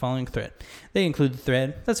via the following thread. They include the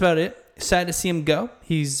thread. That's about it. Sad to see him go.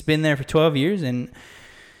 He's been there for 12 years, and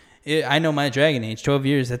I know my Dragon Age. 12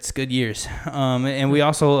 years, that's good years. And we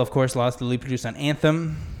also, of course, lost the lead producer on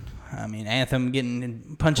Anthem. I mean, Anthem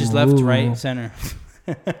getting punches left, right, center.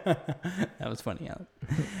 That was funny.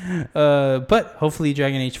 But hopefully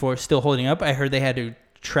Dragon Age 4 is still holding up. I heard they had to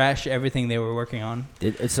trash everything they were working on.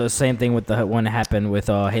 It's the same thing with the one that happened with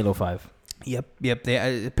Halo 5. Yep.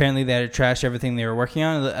 They apparently they had to trash everything they were working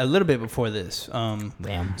on a little bit before this.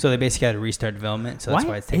 Damn. So they basically had to restart development. So that's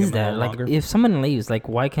why it's taking is a that? little longer. Like, if someone leaves, like,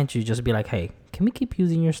 why can't you just be like, hey, can we keep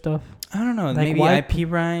using your stuff? I don't know. Like, Maybe why-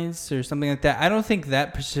 IP rights or something like that. I don't think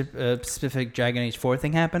that specific Dragon Age 4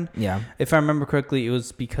 thing happened. Yeah. If I remember correctly, it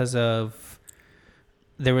was because of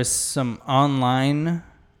there was some online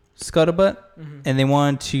scuttlebutt, and they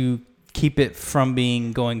wanted to keep it from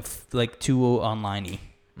being going like too online-y.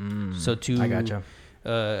 So too. I gotcha.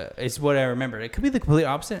 It's what I remember. It could be the complete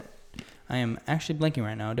opposite. I am actually blanking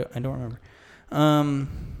right now. I don't remember.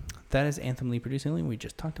 That is Anthem Lee producing. We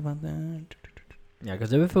just talked about that. Yeah,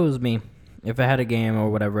 because if it was me, if I had a game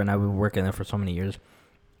or whatever, and I would work in it for so many years,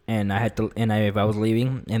 and I had to, if I was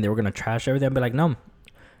leaving and they were gonna trash everything, I'd be like, no,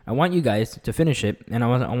 I want you guys to finish it, and I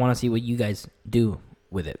want to see what you guys do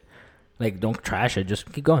with it. Like, don't trash it,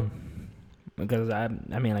 just keep going. Because I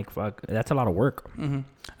mean, like, fuck, that's a lot of work. Mm-hmm.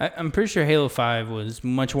 I'm pretty sure Halo 5 was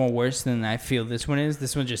much more worse than I feel this one is.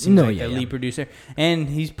 This one just seems like the lead producer. And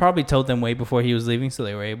he's probably told them way before he was leaving, so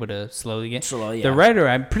they were able to slowly get... The writer,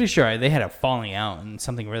 I'm pretty sure they had a falling out and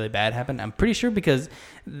something really bad happened. I'm pretty sure because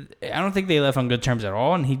I don't think they left on good terms at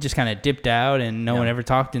all, and he just kind of dipped out and no one ever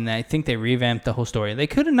talked, and I think they revamped the whole story. They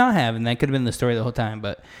could have not have, and that could have been the story the whole time,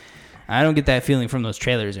 but I don't get that feeling from those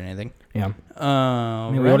trailers or anything. Yeah. I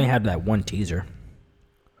mean, we only had that one teaser.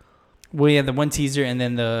 Well, yeah, the one teaser and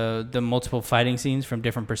then the multiple fighting scenes from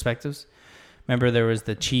different perspectives. Remember, there was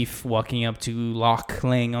the chief walking up to Locke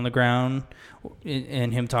laying on the ground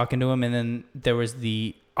and him talking to him, and then there was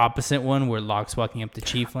the opposite one where Locke's walking up to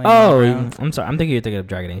Chief laying on the ground. I'm sorry. I'm thinking you're thinking of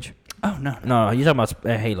Dragon Age. Oh, no. No, you're talking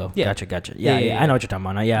about Halo. Yeah. Gotcha. Yeah. I know what you're talking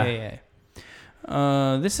about now.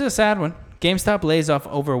 Yeah. This is a sad one. GameStop lays off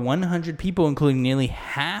over 100 people, including nearly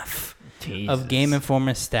half of Game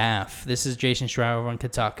Informer staff. This is Jason Schreier over on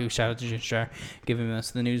Kotaku. Shout out to Jason Schreier giving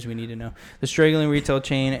us the news we need to know. The struggling retail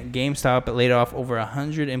chain GameStop laid off over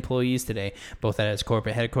 100 employees today, both at its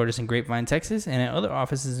corporate headquarters in Grapevine, Texas, and at other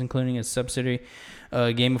offices, including its subsidiary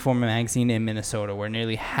Game Informer magazine in Minnesota, where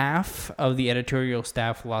nearly half of the editorial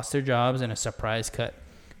staff lost their jobs in a surprise cut.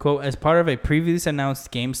 Quote, as part of a previously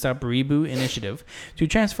announced GameStop reboot initiative to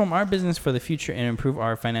transform our business for the future and improve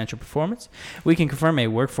our financial performance, we can confirm a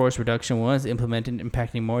workforce reduction was implemented,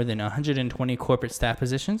 impacting more than 120 corporate staff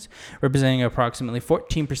positions, representing approximately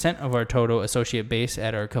 14% of our total associate base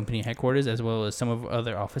at our company headquarters, as well as some of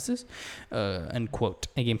other offices, end quote,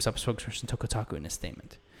 a GameStop spokesperson told Kotaku in a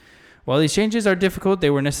statement. While these changes are difficult, they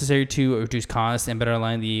were necessary to reduce costs and better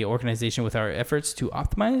align the organization with our efforts to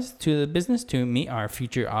optimize to the business to meet our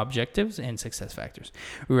future objectives and success factors.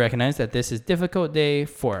 We recognize that this is a difficult day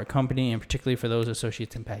for our company and particularly for those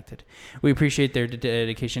associates impacted. We appreciate their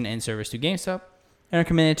dedication and service to GameStop and are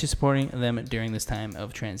committed to supporting them during this time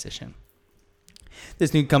of transition.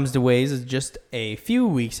 This news comes to ways just a few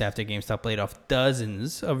weeks after GameStop laid off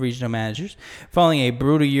dozens of regional managers, following a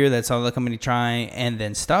brutal year that saw the company try and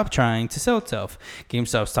then stop trying to sell itself.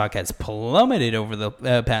 GameStop stock has plummeted over the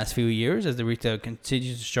past few years as the retailer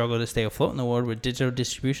continues to struggle to stay afloat in the world with digital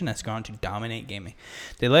distribution that's gone to dominate gaming.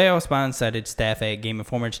 The layoff spot cited staff at Game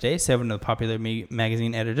Informer today. 7 of the popular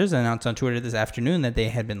magazine editors announced on Twitter this afternoon that they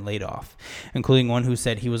had been laid off, including one who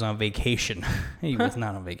said he was on vacation. He was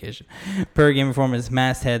not on vacation. Per Game Informer's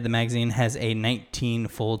masthead, the magazine has a 19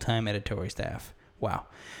 full-time editorial staff. Wow.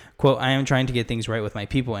 Quote, I am trying to get things right with my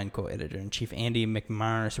people, end quote, editor-in-chief Andy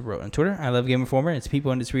McManus wrote on Twitter. I love Game Informer, its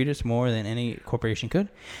people and its readers more than any corporation could.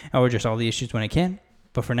 I will address all the issues when I can,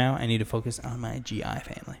 but for now, I need to focus on my GI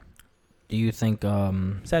family. Do you think...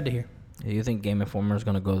 Sad to hear. Do you think Game Informer is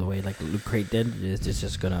going to go the way like Loot Crate did? Is this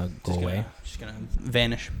just going to go away? Just going to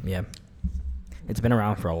vanish. Yeah. It's been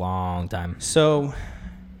around for a long time. So...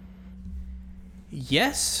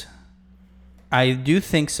 yes, I do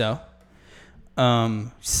think so.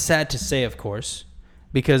 Sad to say, of course,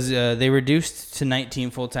 because they reduced to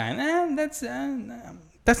 19 full time. That's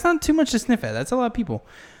not too much to sniff at. That's a lot of people.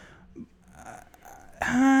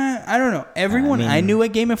 I don't know. Everyone I knew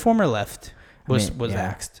at Game Informer left was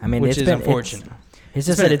axed. I mean, which is unfortunate. It's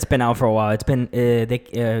just that it's been out for a while. It's been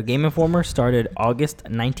Game Informer started August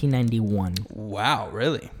 1991. Wow,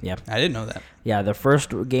 really? Yeah, I didn't know that. Yeah, the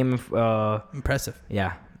first game. Impressive.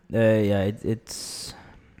 Yeah, it's.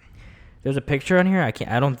 There's a picture on here.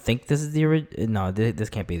 I don't think this is the original. No, this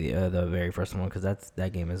can't be the very first one because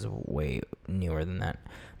that game is way newer than that.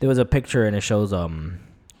 There was a picture and it shows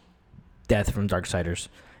Death from Darksiders,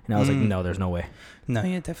 and I was like, no, there's no way. No,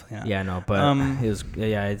 yeah, definitely not. Yeah, no, but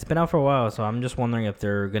it's been out for a while, so I'm just wondering if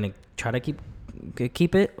they're gonna try to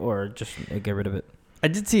keep it or just get rid of it. I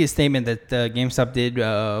did see a statement that GameStop did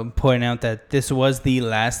point out that this was the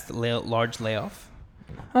last large layoff.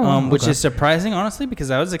 which is surprising, honestly,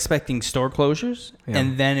 because I was expecting store closures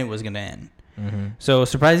and then it was going to end. Mm-hmm. So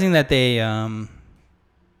surprising that they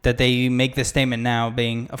make this statement now,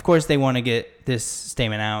 being, of course, they want to get this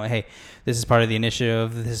statement out. Hey, this is part of the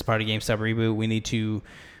initiative. This is part of GameStop Reboot. We need to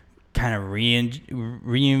kind of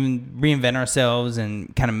reinvent ourselves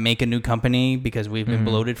and kind of make a new company because we've been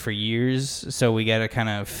bloated for years. So we got to kind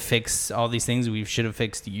of fix all these things we should have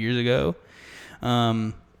fixed years ago.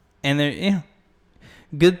 And they're,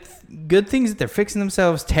 good things that they're fixing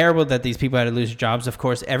themselves. Terrible that these people had to lose their jobs. Of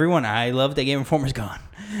course, everyone I love at Game Informer's gone.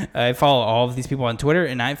 I follow all of these people on Twitter,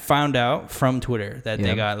 and I found out from Twitter that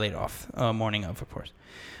they got laid off morning of course.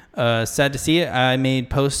 Sad to see it. I made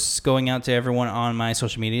posts going out to everyone on my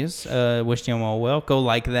social medias, wishing them all well. Go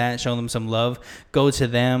like that, show them some love. Go to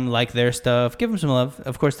them, like their stuff, give them some love.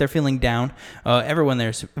 Of course, they're feeling down. Everyone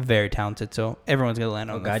there's very talented, so everyone's gonna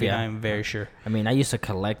land on their feet. I'm very sure. I mean, I used to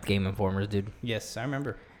collect Game Informers, dude. Yes, I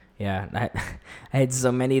remember. Yeah, I had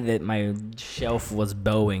so many that my shelf was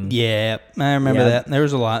bowing. Yeah, I remember that. There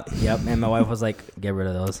was a lot. Yep, and my wife was like, "Get rid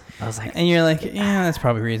of those." I was like, and you're like, "Yeah, that's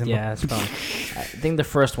probably reasonable." Yeah, that's probably. I think the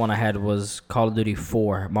first one I had was Call of Duty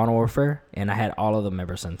 4 Modern Warfare, and I had all of them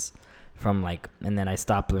ever since. And then I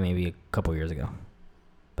stopped maybe a couple years ago,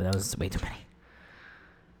 but that was way too many.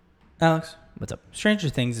 Alex, what's up? Stranger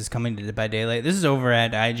Things is coming to Dead by Daylight. This is over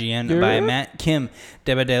at IGN by Matt Kim.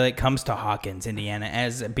 Dead by Daylight comes to Hawkins, Indiana,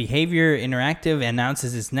 as Behavior Interactive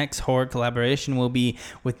announces its next horror collaboration will be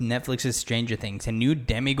with Netflix's Stranger Things. A new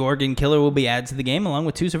Demogorgon killer will be added to the game, along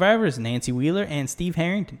with 2 survivors, Nancy Wheeler and Steve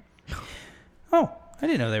Harrington. Oh, I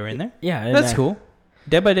didn't know they were in there. Yeah, that's cool.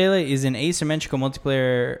 Dead by Daylight is an asymmetrical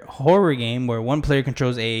multiplayer horror game where 1 player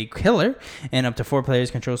controls a killer and up to 4 players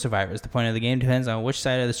control survivors. The point of the game depends on which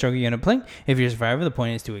side of the struggle you end up playing. If you're a survivor, the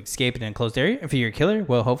point is to escape in an enclosed area. If you're a killer,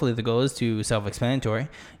 well, hopefully the goal is to self-explanatory.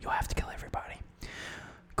 You'll have to kill everybody.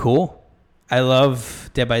 Cool. I love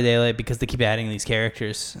Dead by Daylight because they keep adding these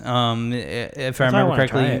characters. If I remember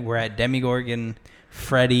correctly, we're at Demogorgon,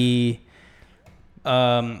 Freddy.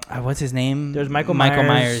 What's his name? There's Michael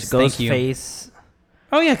Myers. Ghostface.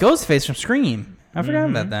 Oh, yeah, Ghostface from Scream. I forgot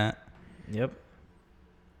about that. Yep.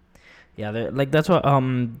 Yeah, that's what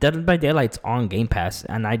Dead by Daylight's on Game Pass,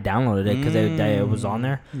 and I downloaded it because it was on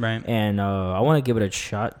there. Right. And I want to give it a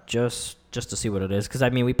shot just to see what it is, because I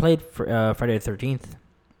mean we played Friday the 13th,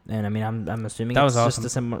 and I mean I'm assuming that was awesome.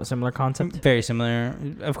 Just a similar concept. Very similar,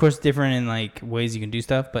 of course, different in like ways you can do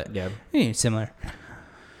stuff, but yeah, similar.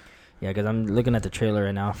 Yeah, because I'm looking at the trailer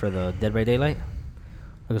right now for the Dead by Daylight.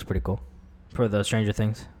 It looks pretty cool. For the Stranger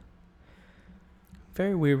Things.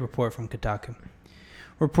 Very weird report from Kotaku.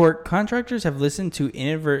 Report, contractors have listened to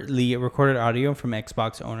inadvertently recorded audio from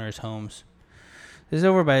Xbox owners' homes. This is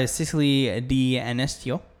over by Cicely D.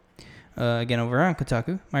 Anestio. Again, over on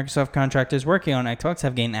Kotaku. Microsoft contractors working on Xbox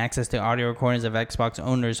have gained access to audio recordings of Xbox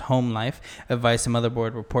owners' home life, a Vice and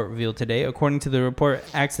Motherboard report revealed today. According to the report,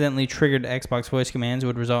 accidentally triggered Xbox voice commands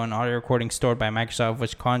would result in audio recordings stored by Microsoft,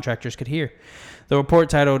 which contractors could hear. The report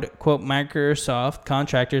titled, quote, Microsoft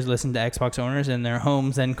contractors listen to Xbox owners in their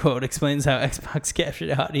homes, end quote, explains how Xbox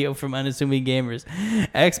captured audio from unassuming gamers.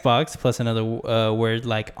 Xbox, plus another word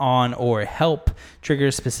like on or help,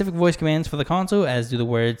 triggers specific voice commands for the console, as do the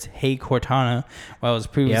words, hey Cortana. While it was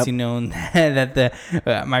previously known that the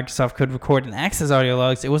Microsoft could record and access audio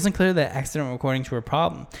logs, it wasn't clear that accidental recordings were a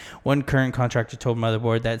problem. One current contractor told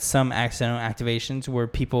Motherboard that some accidental activations were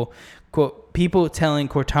people telling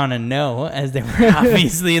Cortana no, as they were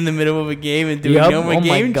obviously in the middle of a game and doing no more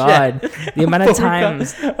game chat. The amount of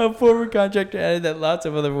times a former contractor added that lots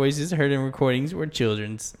of other voices heard in recordings were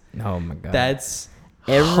children's. Oh my god, that's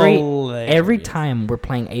every time we're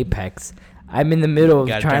playing Apex, I'm in the middle of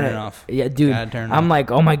trying to turn it off. Yeah, dude, I'm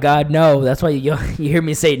like, oh my god, no. That's why you hear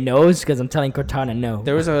me say no's, because I'm telling Cortana no.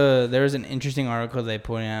 There was an interesting article they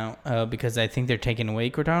put out because I think they're taking away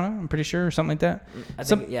Cortana. I'm pretty sure, or something like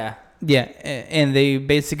that. Yeah, and they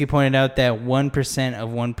basically pointed out that 1% of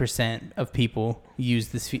 1% of people use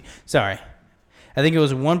this feature. Sorry. I think it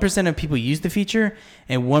was 1% of people use the feature,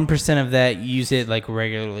 and 1% of that use it like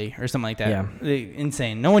regularly or something like that. Yeah.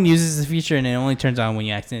 Insane. No one uses the feature, and it only turns on when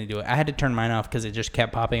you accidentally do it. I had to turn mine off because it just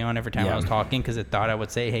kept popping on every time I was talking because it thought I would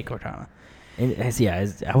say, hey, Cortana.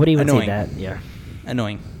 I would even say that. Yeah.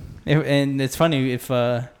 Annoying. And it's funny if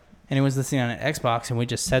anyone's listening on an Xbox and we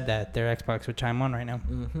just said that, their Xbox would chime on right now.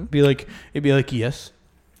 Mm-hmm. It'd be like, yes.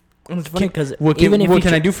 And it's funny because what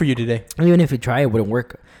can I do for you today? Even if you try, it wouldn't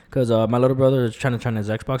work. Because my little brother was trying to turn his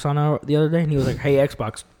Xbox on the other day, and he was like, "Hey,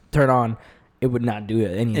 Xbox, turn on." It would not do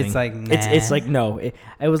anything. It's like, nah. It's like no. It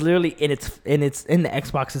was literally in the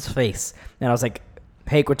Xbox's face, and I was like,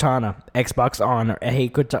 "Hey, Cortana, Xbox on," or "Hey,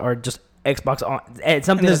 Cortana," or just Xbox on. It's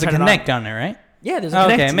something And there's a to turn it Connect on there, right? Yeah, there's a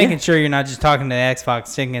Connect. Okay, making sure you're not just talking to the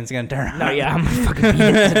Xbox thinking it's going to turn on. No, yeah, I'm gonna fucking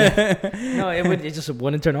beat it. No, it just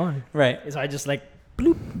wouldn't turn on. Right. So I just like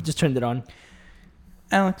bloop, just turned it on.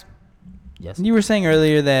 Alex, Yes. you were saying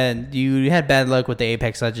earlier that you had bad luck with the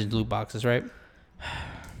Apex Legends loot boxes, right?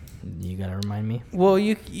 You gotta remind me. Well,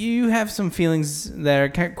 you have some feelings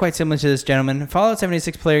that are quite similar to this gentleman. Fallout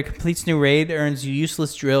 76 player completes new raid, earns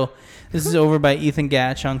useless drill. This is over by Ethan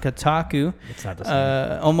Gatch on Kotaku. It's not the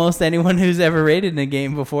same. Almost anyone who's ever raided in a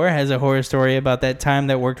game before has a horror story about that time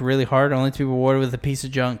that worked really hard only to be rewarded with a piece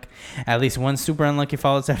of junk. At least one super unlucky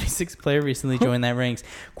Fallout 76 player recently joined that ranks.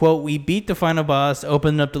 Quote, we beat the final boss,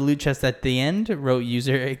 opened up the loot chest at the end, wrote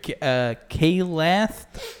user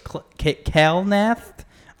Kalnath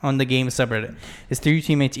on the game subreddit. His 3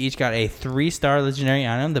 teammates each got a 3-star legendary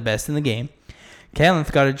item, the best in the game.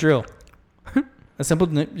 Kalnath got a drill. A simple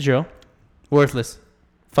drill. Worthless.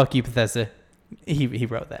 Fuck you, Bethesda. He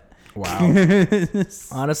wrote that. Wow.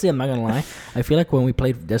 Honestly, I'm not gonna lie. I feel like when we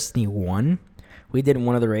played Destiny 1, we did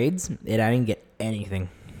one of the raids and I didn't get anything,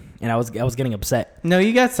 and I was getting upset. No,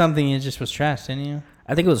 you got something. It just was trash, didn't you?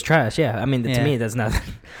 I think it was trash. Yeah, I mean, to me, that's not.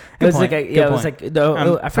 Good was point. like, Good yeah, it point. was like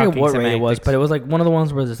I forget what raid it was, semantics. but it was like one of the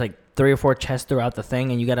ones where there's like 3 or 4 chests throughout the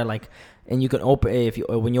thing, and you gotta like, and you can open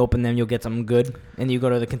when you open them, you'll get something good, and you go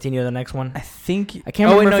to continue to the next one. I think I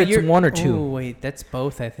can't remember if it's 1 or 2. Oh wait, that's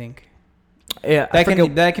both. I think. Yeah,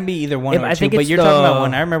 That can be either one or I two. think But it's you're talking about the-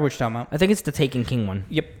 one. I remember what you're talking about. I think it's the Taken King one.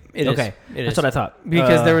 Yep, it is. Okay, It that's is. what I thought.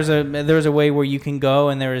 Because there was a way where you can go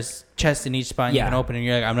and there was chests in each spot and you Yeah. can open and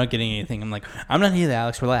you're like, I'm not getting anything. I'm like, I'm not either,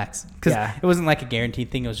 Alex. Relax. Because Yeah. it wasn't like a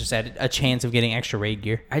guaranteed thing. It was just a chance of getting extra raid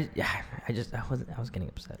gear. I was getting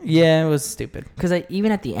upset Yeah, it was stupid. because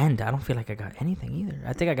even at the end, I don't feel like I got anything either.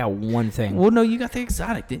 I think I got one thing. Well, no, you got the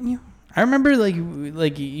exotic, didn't you? I remember like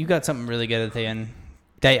you got something really good at the end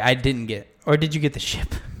that I didn't get. Or did you get the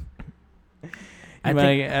ship? I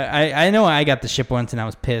think- I know I got the ship once and I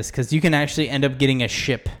was pissed because you can actually end up getting a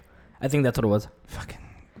ship. I think that's what it was. Fucking,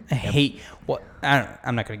 I hate what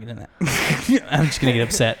I'm not gonna get in that. I'm just gonna get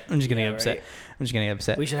upset. I'm just gonna get upset. right. I'm just gonna get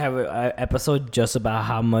upset. We should have an episode just about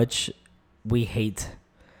how much we hate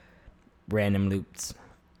random loots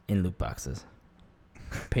in loot boxes.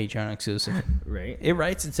 Patreon exclusive. Right. It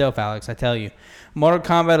writes itself, Alex. I tell you. Mortal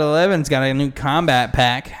Kombat 11's got a new combat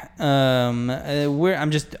pack. I'm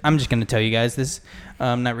just gonna tell you guys this.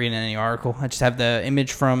 I'm not reading any article. I just have the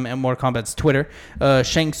image from Mortal Kombat's Twitter.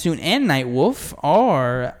 Shang Tsung and Nightwolf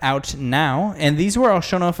are out now, and these were all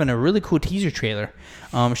shown off in a really cool teaser trailer,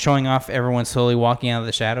 showing off everyone slowly walking out of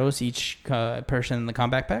the shadows, each person in the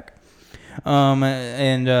combat pack. We're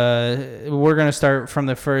gonna start from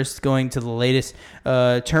the first, going to the latest.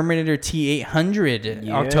 Terminator T800,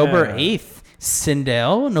 Yeah. October 8th.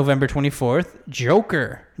 Sindel, November 24th.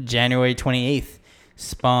 Joker, January 28th.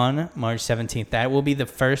 Spawn, March 17th. That will be the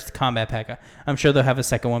first combat pack. I'm sure they'll have a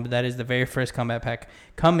second one, but that is the very first combat pack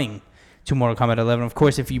coming to Mortal Kombat 11. Of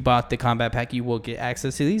course, if you bought the combat pack, you will get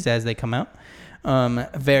access to these as they come out.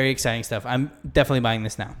 Very exciting stuff. I'm definitely buying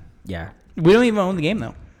this now. Yeah. We don't even own the game,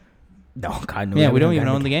 though. No, God, no. Yeah, we don't even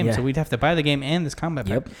own the game, Yeah. so we'd have to buy the game and this combat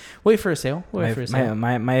pack. Yep. Wait for a sale. Wait for a sale.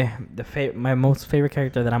 My most favorite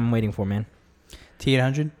character that I'm waiting for, man.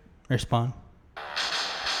 T800 or Spawn?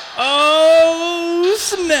 Oh,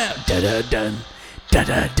 snap. Da-da-dun.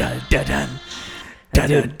 Da-da-dun. Da-dun.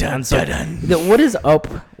 Dude, I'm so- What is up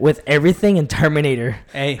with everything in Terminator?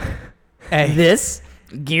 Hey. This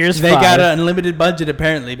Gears They 5. got an unlimited budget,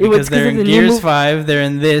 apparently, was because 'cause they're of in the new Gears mov- 5, they're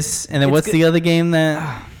in this, and then It's what's good- the other game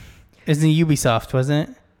that... Isn't it Ubisoft, wasn't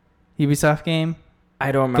it? Ubisoft game?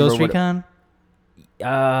 I don't remember. Ghost Recon?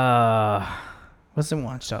 Oh, Wasn't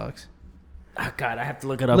Watch Dogs? God, I have to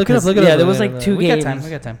look it up. Look it up, 'cause, look it yeah, up. there look was it like up. 2 We games. We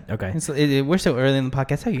got time. Okay. We're so early in the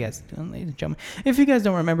podcast. How you guys doing, ladies and gentlemen? If you guys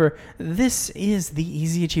don't remember, this is the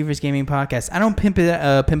Easy Achievers Gaming Podcast. I don't pimp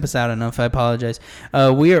us out enough. I apologize.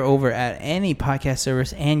 We are over at any podcast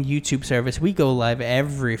service and YouTube service. We go live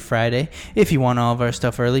every Friday. If you want all of our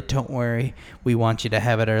stuff early, don't worry. We want you to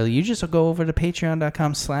have it early. You just go over to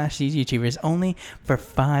patreon.com/easyachievers only for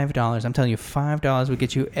 $5. I'm telling you, $5 will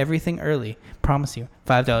get you everything early. Promise you.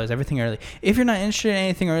 $5, everything early. If you're not interested in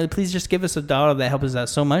anything early, please just give us $1. That helps us out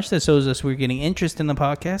so much. That shows us we're getting interest in the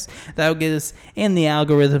podcast. That will get us in the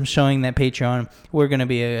algorithm showing that Patreon, we're going to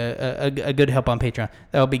be a good help on Patreon.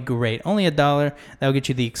 That will be great. Only $1. That will get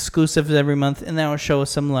you the exclusives every month, and that will show us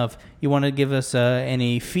some love. You want to give us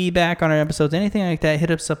any feedback on our episodes, anything like that,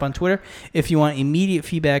 hit us up on Twitter. If you want immediate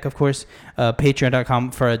feedback, of course,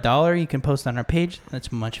 patreon.com for $1. You can post on our page.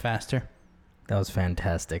 That's much faster. That was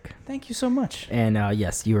fantastic. Thank you so much. And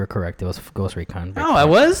yes, you were correct. It was Ghost Recon. Oh, I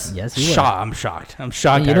was? Yes, you were. I'm shocked. I'm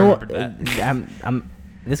shocked. You I know remembered what? that.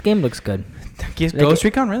 This game looks good. Ghost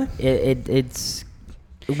Recon, really? It's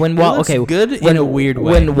when It looks good in a weird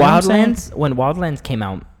way. When You know what I'm Wildlands came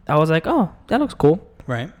out, I was like, oh, that looks cool.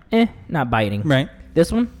 Right. Not biting. Right.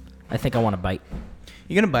 This one, I think I want to bite.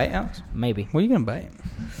 You gonna bite, Alex? Maybe. What are you gonna bite?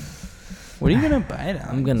 What are you gonna bite, Alex?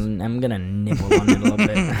 I'm gonna nibble on it a little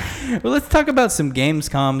bit. Well, let's talk about some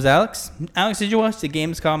Gamescoms, Alex. Alex, did you watch the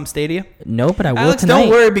Gamescom Stadia? No, but I will Alex, tonight. don't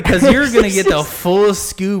worry because you're gonna get the full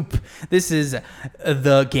scoop. This is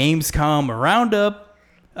the Gamescom roundup.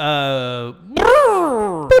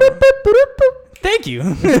 Thank you.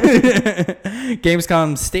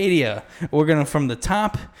 Gamescom Stadia. We're going to from the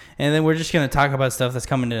top, and then we're just going to talk about stuff that's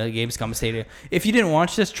coming to Gamescom Stadia. If you didn't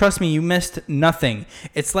watch this, trust me, you missed nothing.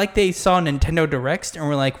 It's like they saw Nintendo Directs, and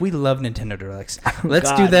we're like, we love Nintendo Directs.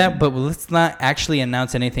 Let's do that, but let's not actually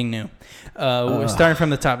announce anything new. We're starting from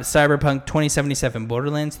the top. Cyberpunk 2077,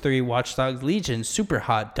 Borderlands 3, Watch Dogs Legion,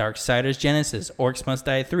 Superhot, Darksiders Genesis, Orcs Must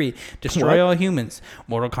Die 3, Destroy All Humans,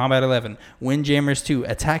 Mortal Kombat 11, Windjammers 2,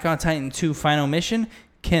 Attack on Titan 2 Final Mission,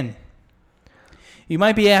 Kin. You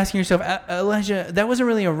might be asking yourself, Elijah, that wasn't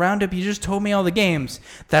really a roundup. You just told me all the games.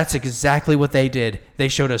 That's exactly what they did. They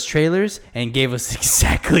showed us trailers and gave us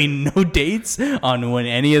exactly no dates on when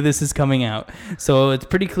any of this is coming out. So it's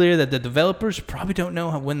pretty clear that the developers probably don't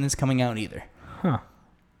know when this is coming out either. Huh.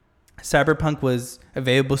 Cyberpunk was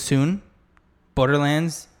available soon.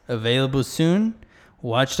 Borderlands, available soon.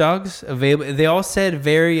 Watch Dogs, available. They all said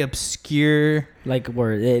very obscure. Like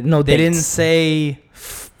where no They dates. didn't say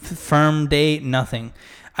firm date, nothing.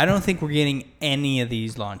 I don't think we're getting any of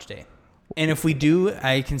these launch day. And if we do,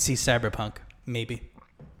 I can see Cyberpunk, maybe.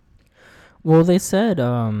 Well, they said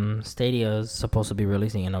Stadia is supposed to be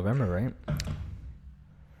releasing in November, right?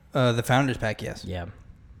 The Founders Pack, yes. Yeah.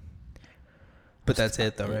 But that's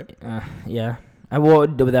it, though, right? Yeah. I will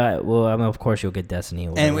do that. Well, I mean, of course, you'll get Destiny.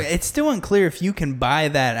 Or And whatever. it's still unclear if you can buy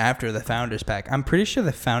that after the Founders Pack. I'm pretty sure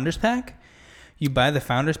the Founders Pack, you buy the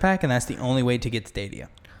Founders Pack, and that's the only way to get Stadia.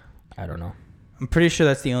 I don't know. I'm pretty sure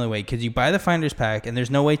that's the only way because you buy the Founders Pack, and there's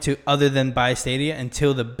no way to other than buy Stadia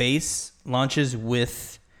until the base launches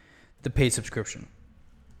with the paid subscription.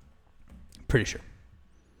 Pretty sure.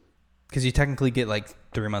 Because you technically get like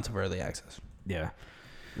 3 months of early access. Yeah.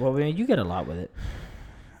 Well, I mean, you get a lot with it.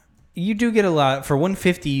 You do get a lot. For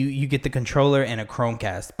 $150, you get the controller and a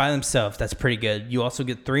Chromecast by themselves. That's pretty good. You also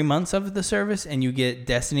get 3 months of the service, and you get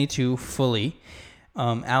Destiny 2 fully,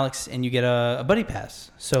 Alex, and you get a buddy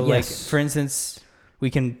pass. So, Yes. like, for instance, we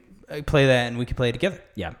can play that, and we can play it together.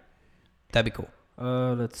 Yeah. That'd be cool.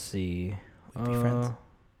 Let's see. We'd be friends.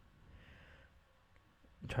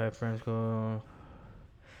 Try friends go.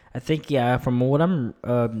 I think yeah. From what I'm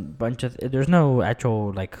bunch of there's no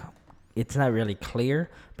actual like. It's not really clear,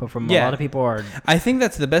 but from a lot of people are. I think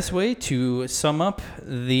that's the best way to sum up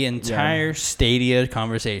the entire Stadia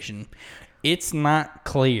conversation. It's not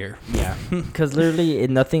clear. Yeah, because literally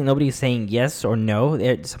nobody's saying yes or no.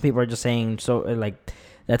 Some people are just saying so. Like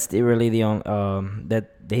that's really the only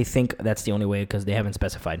that they think that's the only way because they haven't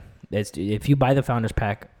specified. If you buy the Founders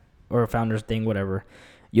Pack or Founders thing, whatever,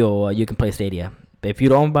 you can play Stadia. But if you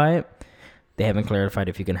don't buy it, they haven't clarified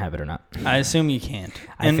if you can have it or not. I assume you can't.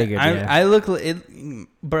 I figured. I look it,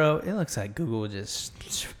 bro. It looks like Google just.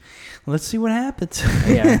 Let's see what happens.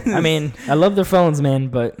 Yeah, I mean, I love their phones, man,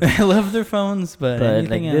 but I love their phones, but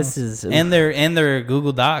anything like else. this is and their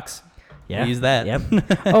Google Docs. Yeah, use that. Yep.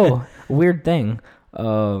 Oh, weird thing.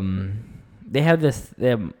 They have this.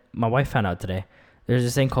 My wife found out today. There's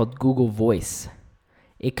this thing called Google Voice.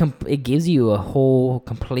 It gives you a whole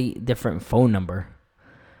complete different phone number.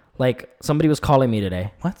 Like somebody was calling me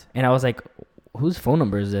today. What? And I was like, "Whose phone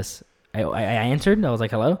number is this?" I answered. I was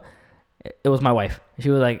like, "Hello." It was my wife.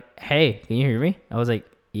 She was like, "Hey, can you hear me?" I was like,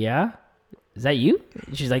 "Yeah." Is that you?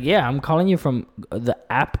 She's like, "Yeah, I'm calling you from the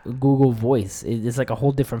app Google Voice. It's like a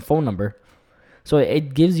whole different phone number." So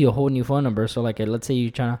it gives you a whole new phone number. So like, let's say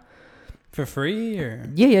you're trying to for free or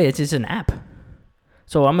it's just an app.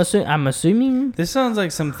 So I'm assuming this sounds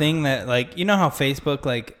like something that like you know how Facebook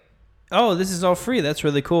like, oh, this is all free. That's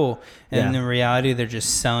really cool. And in reality, they're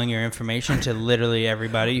just selling your information to literally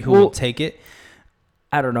everybody who will take it.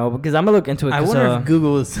 I don't know because I'm gonna look into it. I wonder if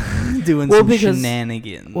Google is doing some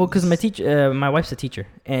shenanigans. Well, because my wife's a teacher,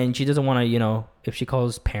 and she doesn't want to, if she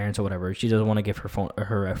calls parents or whatever, she doesn't want to give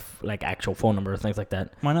her like actual phone number or things like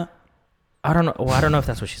that. Why not? I don't know. Well, I don't know if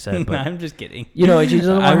that's what she said. But, no, I'm just kidding. She doesn't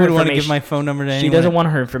want I her would want to information. give my phone number to anyone. She doesn't want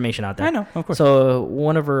her information out there. I know, of course. So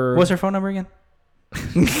one of her. What's her phone number again?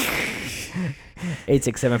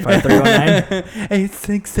 8675309.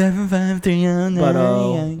 8675309.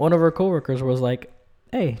 But one of our coworkers was like,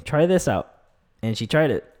 "Hey, try this out," and she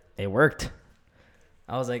tried it. It worked.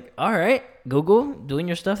 I was like, "All right, Google, doing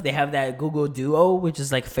your stuff." They have that Google Duo, which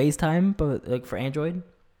is like FaceTime, but like for Android.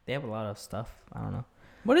 They have a lot of stuff. I don't know.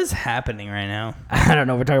 What is happening right now? I don't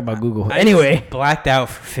know. We're talking about Google. I Anyway, just blacked out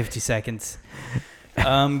for 50 seconds.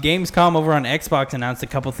 Gamescom over on Xbox announced a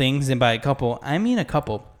couple things, and by a couple, I mean a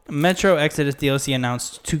couple. Metro Exodus DLC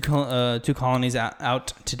announced two colonies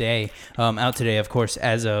out today. Out today, of course,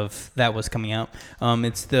 as of that was coming out.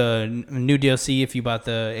 It's the new DLC. If you bought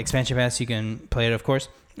the expansion pass, you can play it, of course.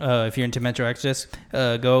 If you're into Metro Exodus,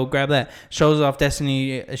 go grab that. Shows off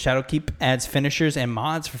Destiny Shadowkeep, adds finishers and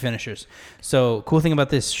mods for finishers. So, cool thing about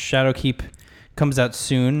this, Shadowkeep comes out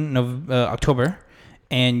soon, October,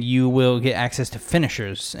 and you will get access to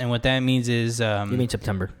finishers. And what that means is... you mean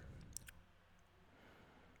September?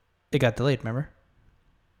 It got delayed, remember?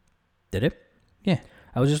 Did it? Yeah.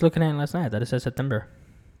 I was just looking at it last night. I thought it said September.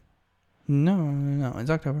 No, it's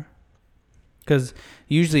October. Because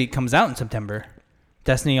usually it comes out in September.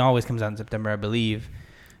 Destiny always comes out in September, I believe.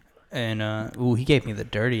 And, he gave me the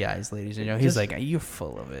dirty eyes, ladies and gentlemen. He's like, you're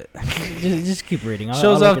full of it. just keep reading.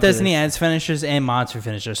 Shows off Destiny, adds finishers and mods for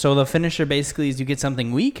finishers. So the finisher basically is you get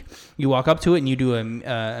something weak, you walk up to it, and you do a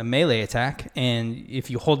melee attack. And if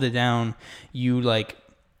you hold it down, you, like,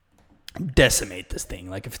 decimate this thing.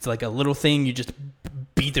 Like, if it's, like, a little thing, you just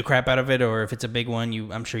beat the crap out of it. Or if it's a big one,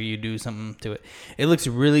 I'm sure you do something to it. It looks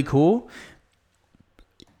really cool.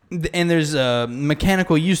 And there's a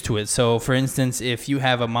mechanical use to it. So, for instance, if you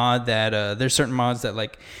have a mod that there's certain mods that,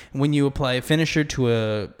 like, when you apply a finisher to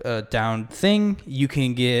a downed thing, you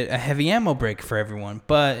can get a heavy ammo break for everyone,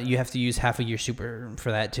 but you have to use half of your super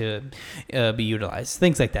for that to be utilized.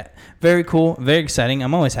 Things like that. Very cool. Very exciting.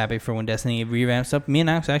 I'm always happy for when Destiny revamps up. Me and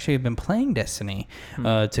Alex actually have been playing Destiny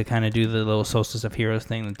to kind of do the little Solstice of Heroes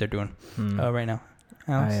thing that they're doing right now.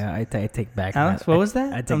 Alex? I take back. Alex, what was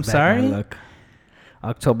that? I take I'm back sorry. My look.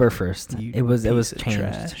 October 1st. It was changed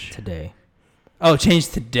trash. today. Oh,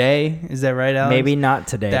 changed today? Is that right, Alex? Maybe not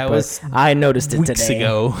today. That but was I noticed it weeks today.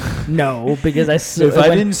 ago. No, because I If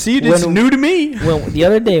I didn't see it, it's new to me. Well, the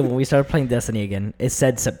other day when we started playing Destiny again, it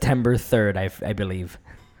said September 3rd, I believe.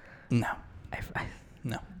 No.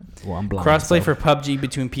 No. Well, I'm blind. Crossplay for PUBG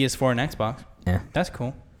between PS4 and Xbox. Yeah. That's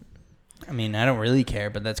cool. I mean, I don't really care,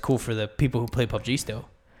 but that's cool for the people who play PUBG still.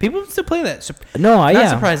 People still play that. Not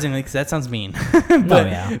surprisingly, because that sounds mean.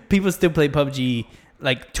 But people still play PUBG,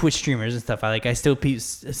 like Twitch streamers and stuff. I still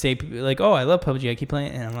say, like, oh, I love PUBG. I keep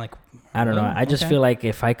playing it. And I'm like, I don't know. I just feel like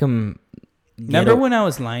if I can... Remember when I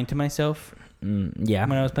was lying to myself? Yeah.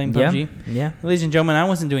 When I was playing PUBG? Yeah. Ladies and gentlemen, I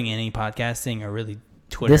wasn't doing any podcasting or really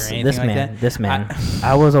Twitter or anything like that. This man.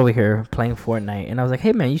 I was over here playing Fortnite, and I was like,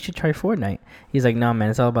 hey, man, you should try Fortnite. He's like, no, man,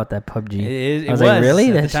 it's all about that PUBG. I was like,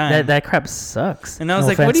 really? That crap sucks. And I was no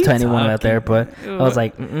like, what are you to anyone out there, but I was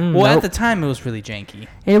like, well, at the time, it was really janky.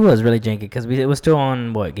 It was really janky, because it was still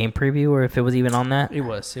on, Game Preview, or if it was even on that? It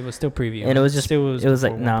was still preview. And it was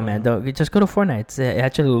like, no, man, don't, just go to Fortnite. It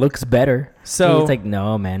actually looks better. So it's like,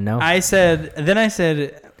 no, man, no. I said,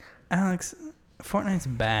 Alex, Fortnite's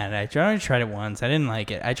bad. I tried it once. I didn't like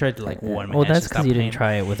it. I tried to 1 minute. Well, that's because you didn't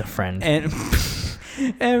try it with a friend. And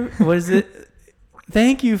what is it?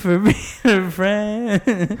 Thank you for being a friend.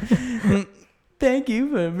 Thank you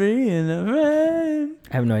for being a friend.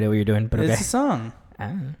 I have no idea what you're doing, but okay. It's a song.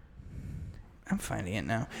 I'm finding it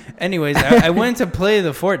now. Anyways, I went to play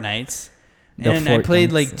the Fortnites. And I played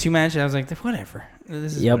 2 matches. I was like, whatever.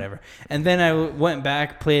 This is whatever. And then I went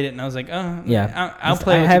back, played it, and I was like, oh, yeah, I'll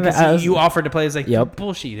play with it. You offered to play. I was like,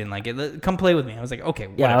 bullshit. You didn't like it. Come play with me. I was like, okay,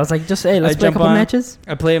 whatever. Yeah, I was like, let's play a couple matches.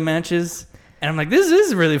 I play matches, and I'm like, this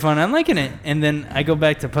is really fun. I'm liking it. And then I go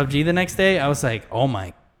back to PUBG the next day. I was like, oh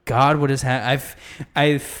my God, what is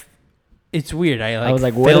happening? It's weird. I was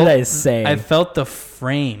like, what did I say? I felt the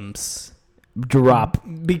frames drop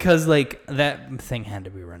because that thing had to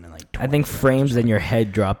be running 20 I think frames in your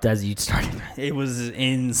head dropped as you started. It was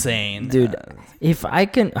insane, dude. If I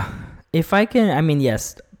can, I mean,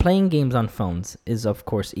 yes, playing games on phones is of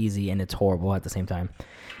course easy and it's horrible at the same time.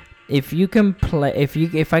 If you can play,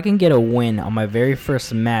 if I can get a win on my very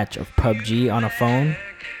first match of PUBG on a phone,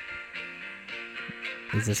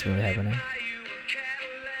 is this really happening?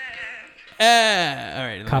 All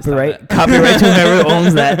right. Copyright to whoever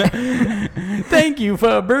owns that. Thank you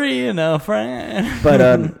for being a friend. But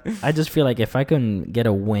I just feel like if I can get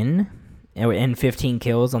a win and 15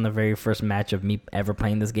 kills on the very first match of me ever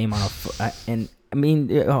playing this game on to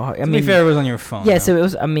be fair, it was on your phone. Yes, it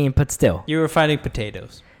was. But still, you were fighting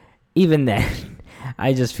potatoes. Even then,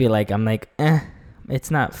 I just feel like I'm like, it's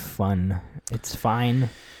not fun. It's fine.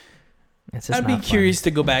 It's just I'd be not curious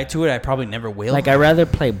to go back to it. I probably never will. fun. Like, I'd rather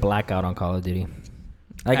play Blackout on Call of Duty.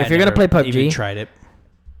 Like, if I you're going to play never even PUBG, tried it.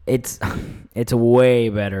 it's way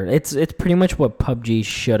better. It's pretty much what PUBG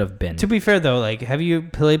should have been. To be fair though, like, have you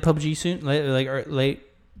played PUBG soon? Late?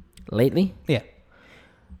 Lately? Yeah.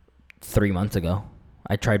 3 months ago.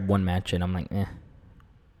 I tried one match and I'm like, eh.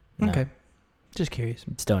 No. Okay. Just curious.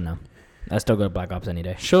 Still no. I still go to Black Ops any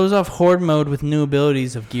day. Shows off Horde mode with new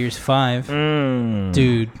abilities of Gears 5. Mm.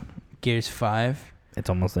 Dude, Gears 5. It's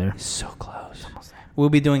almost there. So close. We'll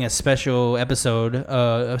be doing a special episode,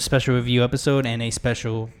 a special review episode, and a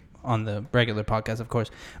special on the regular podcast, of course.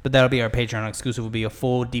 But that'll be our Patreon exclusive. Will be a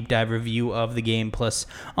full deep dive review of the game plus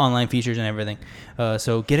online features and everything.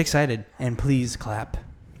 So get excited and please clap.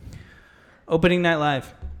 Opening night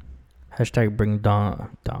live. Hashtag bring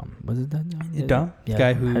Dom. Was it that? Dom? Yeah.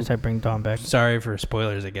 Guy who. Hashtag bring Dom back. Sorry for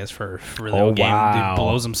spoilers, I guess, for the Oh, whole game. wow. Dude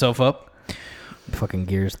blows himself up. Fucking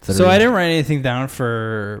Gears 3. So I didn't write anything down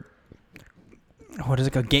for. What is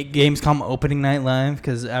it called? Gamescom opening night live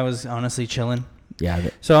because I was honestly chilling. Yeah.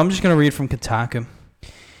 So I'm just going to read from Kotaku.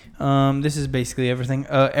 This is basically everything.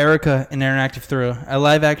 Erica, an interactive thriller. A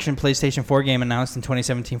live-action PlayStation 4 game announced in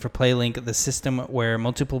 2017 for PlayLink, the system where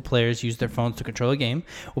multiple players use their phones to control a game,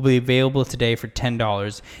 will be available today for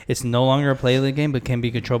 $10. It's no longer a PlayLink game, but can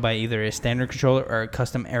be controlled by either a standard controller or a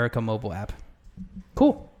custom Erica mobile app.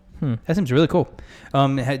 Cool. That seems really cool.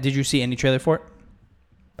 Did you see any trailer for it?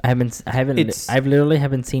 I literally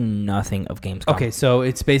haven't seen nothing of Gamescom. Okay, so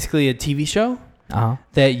it's basically a TV show Uh-huh.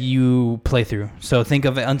 that you play through. So think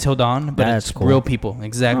of it Until Dawn, but That's it's cool. real people,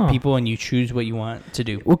 exact Oh. people, and you choose what you want to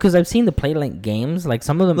do. Well, because I've seen the PlayLink games, like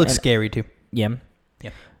some of them Looks scary too. Yeah. Yeah.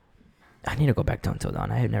 I need to go back to Until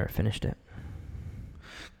Dawn. I have never finished it.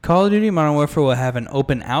 Call of Duty Modern Warfare will have an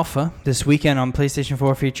open alpha this weekend on PlayStation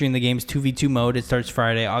 4 featuring the game's 2v2 mode. It starts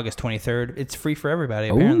Friday, August 23rd. It's free for everybody,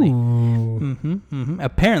 apparently.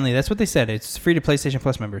 Apparently, that's what they said. It's free to PlayStation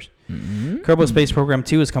Plus members. Kerbal Space Program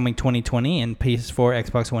 2 is coming 2020 in PS4,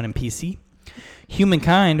 Xbox One, and PC.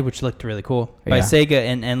 Humankind, which looked really cool, by Yeah. Sega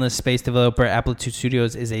and endless space developer Amplitude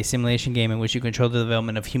Studios, is a simulation game in which you control the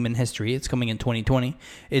development of human history. It's coming in 2020.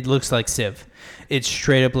 It looks like Civ. It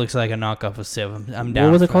straight up looks like a knockoff of Civ. I'm down.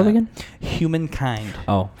 What was it for called that. again? Humankind.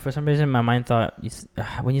 Oh, for some reason, my mind thought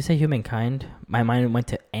when you say Humankind, my mind went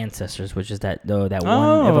to Ancestors, which is that one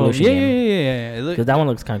evolution game. Yeah. It Because that one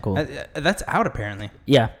looks kind of cool. that's out apparently.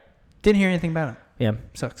 Yeah. Didn't hear anything about it. Yeah.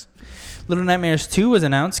 Sucks. Little Nightmares 2 was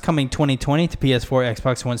announced, coming 2020 to PS4,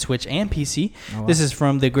 Xbox One, Switch, and PC. Oh, wow. This is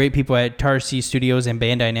from the great people at Tarsi Studios and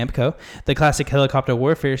Bandai Namco. The classic helicopter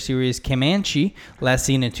warfare series Comanche, last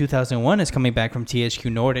seen in 2001, is coming back from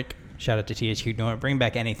THQ Nordic. Shout out to THQ Nordic. Bring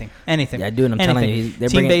back anything. Yeah, dude, I'm telling you. They're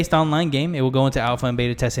Team-based online game. It will go into alpha and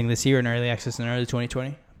beta testing this year and early access in early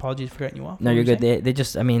 2020. Apologies for cutting you off. No, What you're were you good. They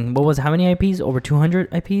just, how many IPs? Over 200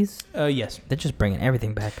 IPs? saying? Yes. They're just bringing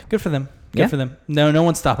everything back. Good for them. Good Yeah? for them. No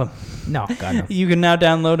one stop them. No, God, no. You can now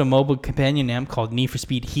download a mobile companion app called Need for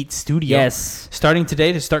Speed Heat Studio. Yes. Starting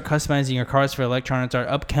today to start customizing your cars for Electronics, our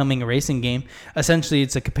upcoming racing game. Essentially,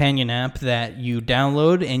 it's a companion app that you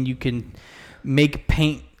download and you can make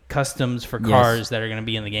paint customs for cars that are going to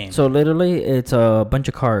be in the game. So literally, it's a bunch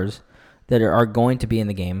of cars that are going to be in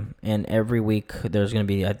the game, and every week there's going to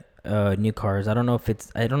be new cars. I don't know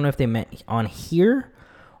if they meant on here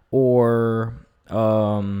or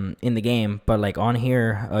in the game, but like on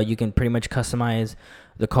here, you can pretty much customize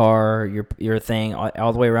the car, your thing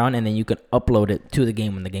all the way around, and then you can upload it to the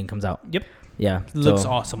game when the game comes out. Yep. Yeah. Looks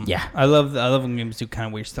awesome. Yeah. I love when games do kind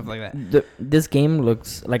of weird stuff like that. This game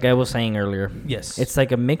looks, like I was saying earlier, Yes. it's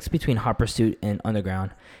like a mix between Hot Pursuit and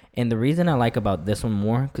Underground. And the reason I like about this one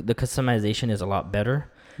more, the customization is a lot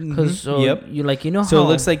better. Because Yep. how... So it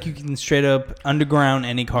looks like you can straight up underground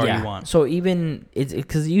any car you want. So even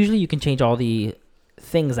because usually you can change all the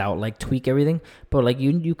things out, like tweak everything, but like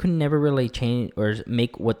you can never really change or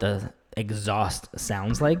make what the exhaust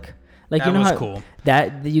sounds like. Like, That you know was how cool.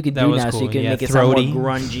 that you can That do was now, so cool. you can Yeah, make it sound more throaty.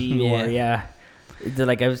 grungy or Yeah.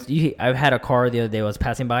 Like I had a car the other day I was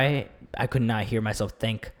passing by. I could not hear myself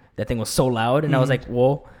think. That thing was so loud, and I was like,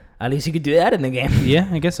 well, at least you could do that in the game. Yeah,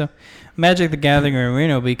 I guess so. Magic the Gathering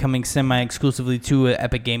Arena will be coming semi-exclusively to an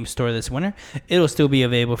Epic Games Store this winter. It'll still be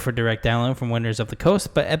available for direct download from Wonders of the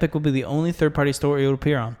Coast, but Epic will be the only third-party store it will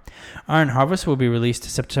appear on. Iron Harvest will be released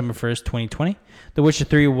September 1st, 2020. The Witcher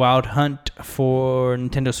 3 Wild Hunt for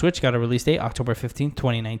Nintendo Switch got a release date, October 15th,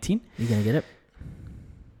 2019. You gonna get it?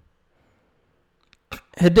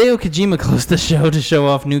 Hideo Kojima closed the show to show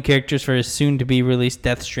off new characters for his soon-to-be-released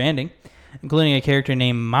Death Stranding, including a character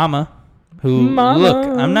named Mama, who, Mama. look,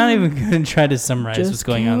 I'm not even going to try to summarize Just what's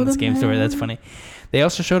going on in this kill game the story. That's man. funny. They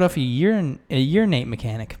also showed off a urinate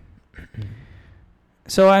mechanic.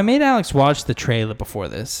 So I made Alex watch the trailer before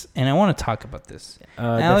this, and I want to talk about this.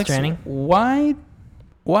 Alex, why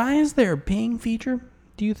is there a peeing feature,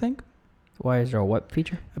 do you think? Why is there a what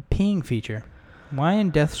feature? A peeing feature. Why in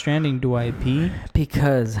Death Stranding do I pee?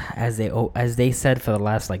 Because as they said for the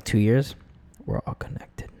last 2 years, we're all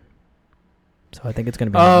connected. So I think it's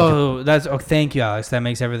going to be... thank you, Alex. That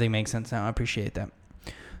makes everything make sense now. I appreciate that.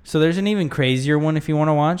 So there's an even crazier one if you want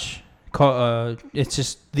to watch.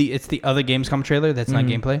 It's the other Gamescom trailer that's not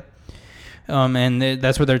gameplay. And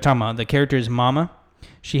that's what they're talking about. The character is Mama.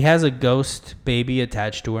 She has a ghost baby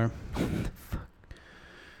attached to her.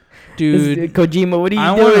 Dude, Kojima, what are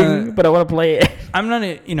you doing? But I want to play it. I'm not,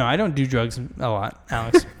 I don't do drugs a lot,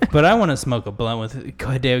 Alex. But I want to smoke a blunt with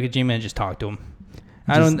Hideo Kojima and just talk to him.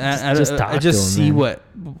 I just see what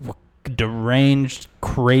deranged,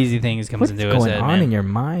 crazy things comes into his head. What's going on in your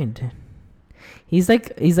mind? He's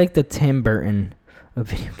like the Tim Burton of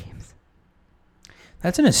video games.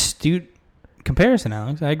 That's an astute comparison,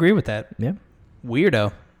 Alex. I agree with that. Yeah.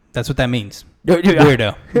 Weirdo. That's what that means.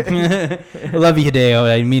 Weirdo. I love you,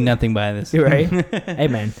 Hideo. I mean nothing by this. You're right. Hey,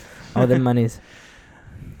 man. All the monies.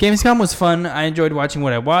 Gamescom was fun. I enjoyed watching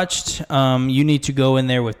what I watched. You need to go in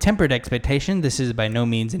there with tempered expectation. This is by no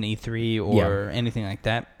means an E3 or anything like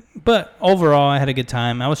that. But overall, I had a good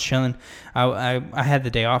time. I was chilling. I had the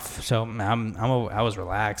day off, so I was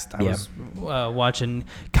relaxed. I was watching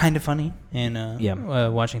Kind of Funny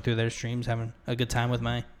and watching through their streams, having a good time with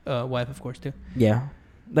my wife, of course, too. Yeah.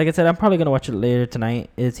 Like I said, I'm probably going to watch it later tonight.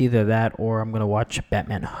 It's either that or I'm going to watch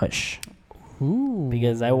Batman Hush. Ooh.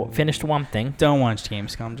 Because I finished one thing. Don't watch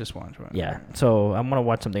Gamescom, just watch one. Yeah, so I'm going to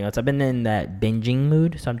watch something else. I've been in that binging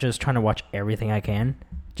mood, so I'm just trying to watch everything I can.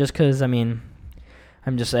 Just because, I'm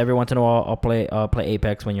just every once in a while I'll play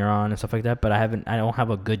Apex when you're on and stuff like that, but I don't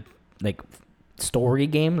have a good story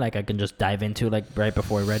game I can just dive into right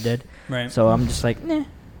before Red Dead. Right. So I'm just nah.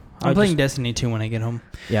 I'm playing Destiny 2 when I get home.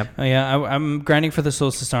 Yeah. Oh yeah, I'm grinding for the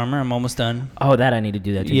Solstice armor. I'm almost done. Oh, that I need to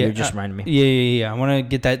do that too. Yeah, you just reminded me. Yeah. I want to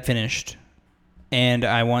get that finished, and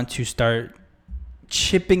I want to start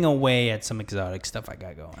chipping away at some exotic stuff I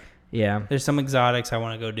got going. Yeah. There's some exotics I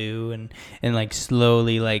want to go do and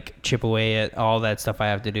slowly chip away at all that stuff I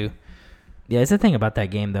have to do. Yeah, it's the thing about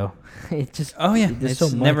that game though. It just it's so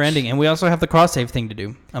never ending, and we also have the cross save thing to do.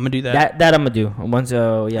 I'm gonna do that. That I'm gonna do once.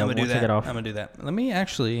 I'm gonna get off. I'm gonna do that. Let me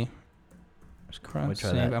actually cross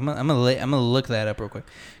save. I'm gonna look that up real quick.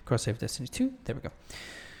 Cross save Destiny 2. There we go.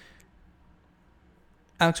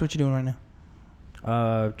 Alex, what you doing right now?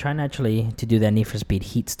 Trying actually to do that Need for Speed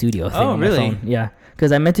Heat Studio thing on my phone. Yeah,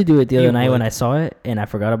 because I meant to do it the other night when I saw it and I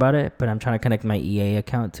forgot about it, but I'm trying to connect my EA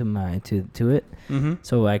account to my to it,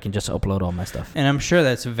 so I can just upload all my stuff. And I'm sure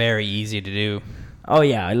that's very easy to do. Oh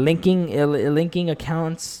yeah, linking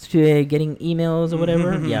accounts to getting emails or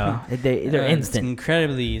whatever. Yeah, they're instant. It's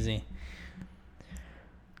incredibly easy.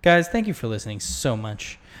 Guys, thank you for listening so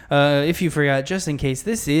much. If you forgot, just in case,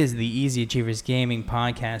 this is the Easy Achievers Gaming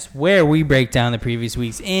Podcast, where we break down the previous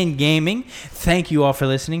weeks in gaming. Thank you all for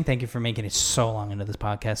listening. Thank you for making it so long into this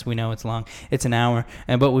podcast. We know it's long. It's an hour,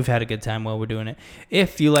 but we've had a good time while we're doing it.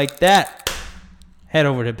 If you like that, head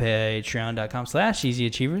over to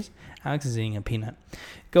patreon.com/EasyAchievers. Alex is eating a peanut.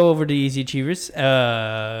 Go over to Easy Achievers.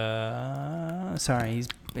 Sorry,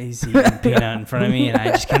 he's eating a peanut in front of me, and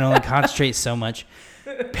I just can only concentrate so much.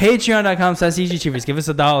 Patreon.com/EasyAchievers. Give us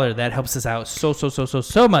 $1. That helps us out so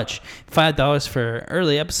much. $5 for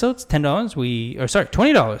early episodes. $20.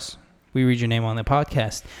 $20. We read your name on the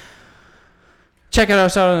podcast. Check out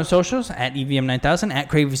us out on the socials at EVM9000, at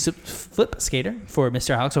Crazy Flip Skater for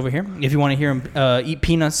Mr. Alex over here. If you want to hear him eat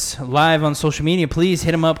peanuts live on social media, please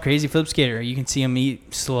hit him up, Crazy Flip Skater. You can see him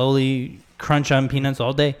slowly crunch on peanuts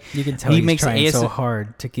all day. You can tell he's trying so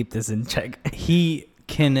hard to keep this in check. He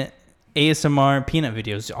can ASMR peanut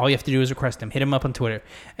videos. All you have to do is request him. Hit him up on Twitter.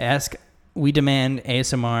 We demand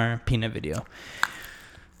ASMR peanut video.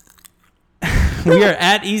 We are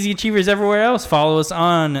at Easy Achievers everywhere else. Follow us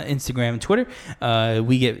on Instagram and Twitter.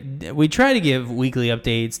 We try to give weekly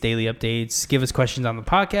updates, daily updates. Give us questions on the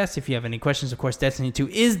podcast. If you have any questions, of course, Destiny 2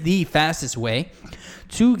 is the fastest way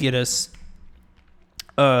to get us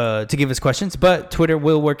to give us questions, but Twitter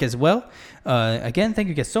will work as well. Again, thank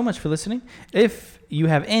you guys so much for listening. If you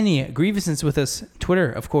have any grievances with us, Twitter,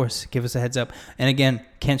 of course, give us a heads up. And again,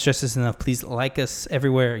 can't stress this enough. Please like us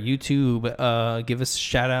everywhere. YouTube, give us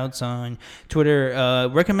shout outs on Twitter.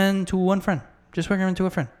 Recommend to one friend. Just recommend to a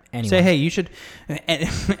friend. Anyone. Say, hey, you should. You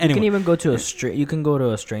can even go to you can go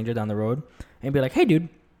to a stranger down the road and be like, hey, dude,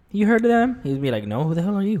 You heard of them? He'd be like, no, who the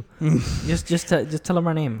hell are you? just tell him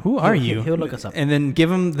our name. Who are you? He'll look us up. And then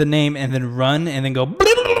give him the name, and then run, and then go.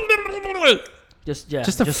 Just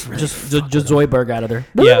Zoidberg out of there.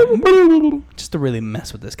 Yeah, just to really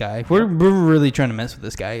mess with this guy. We're really trying to mess with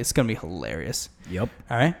this guy. It's gonna be hilarious. Yep.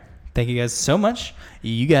 All right. Thank you guys so much.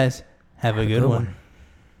 You guys have a good one.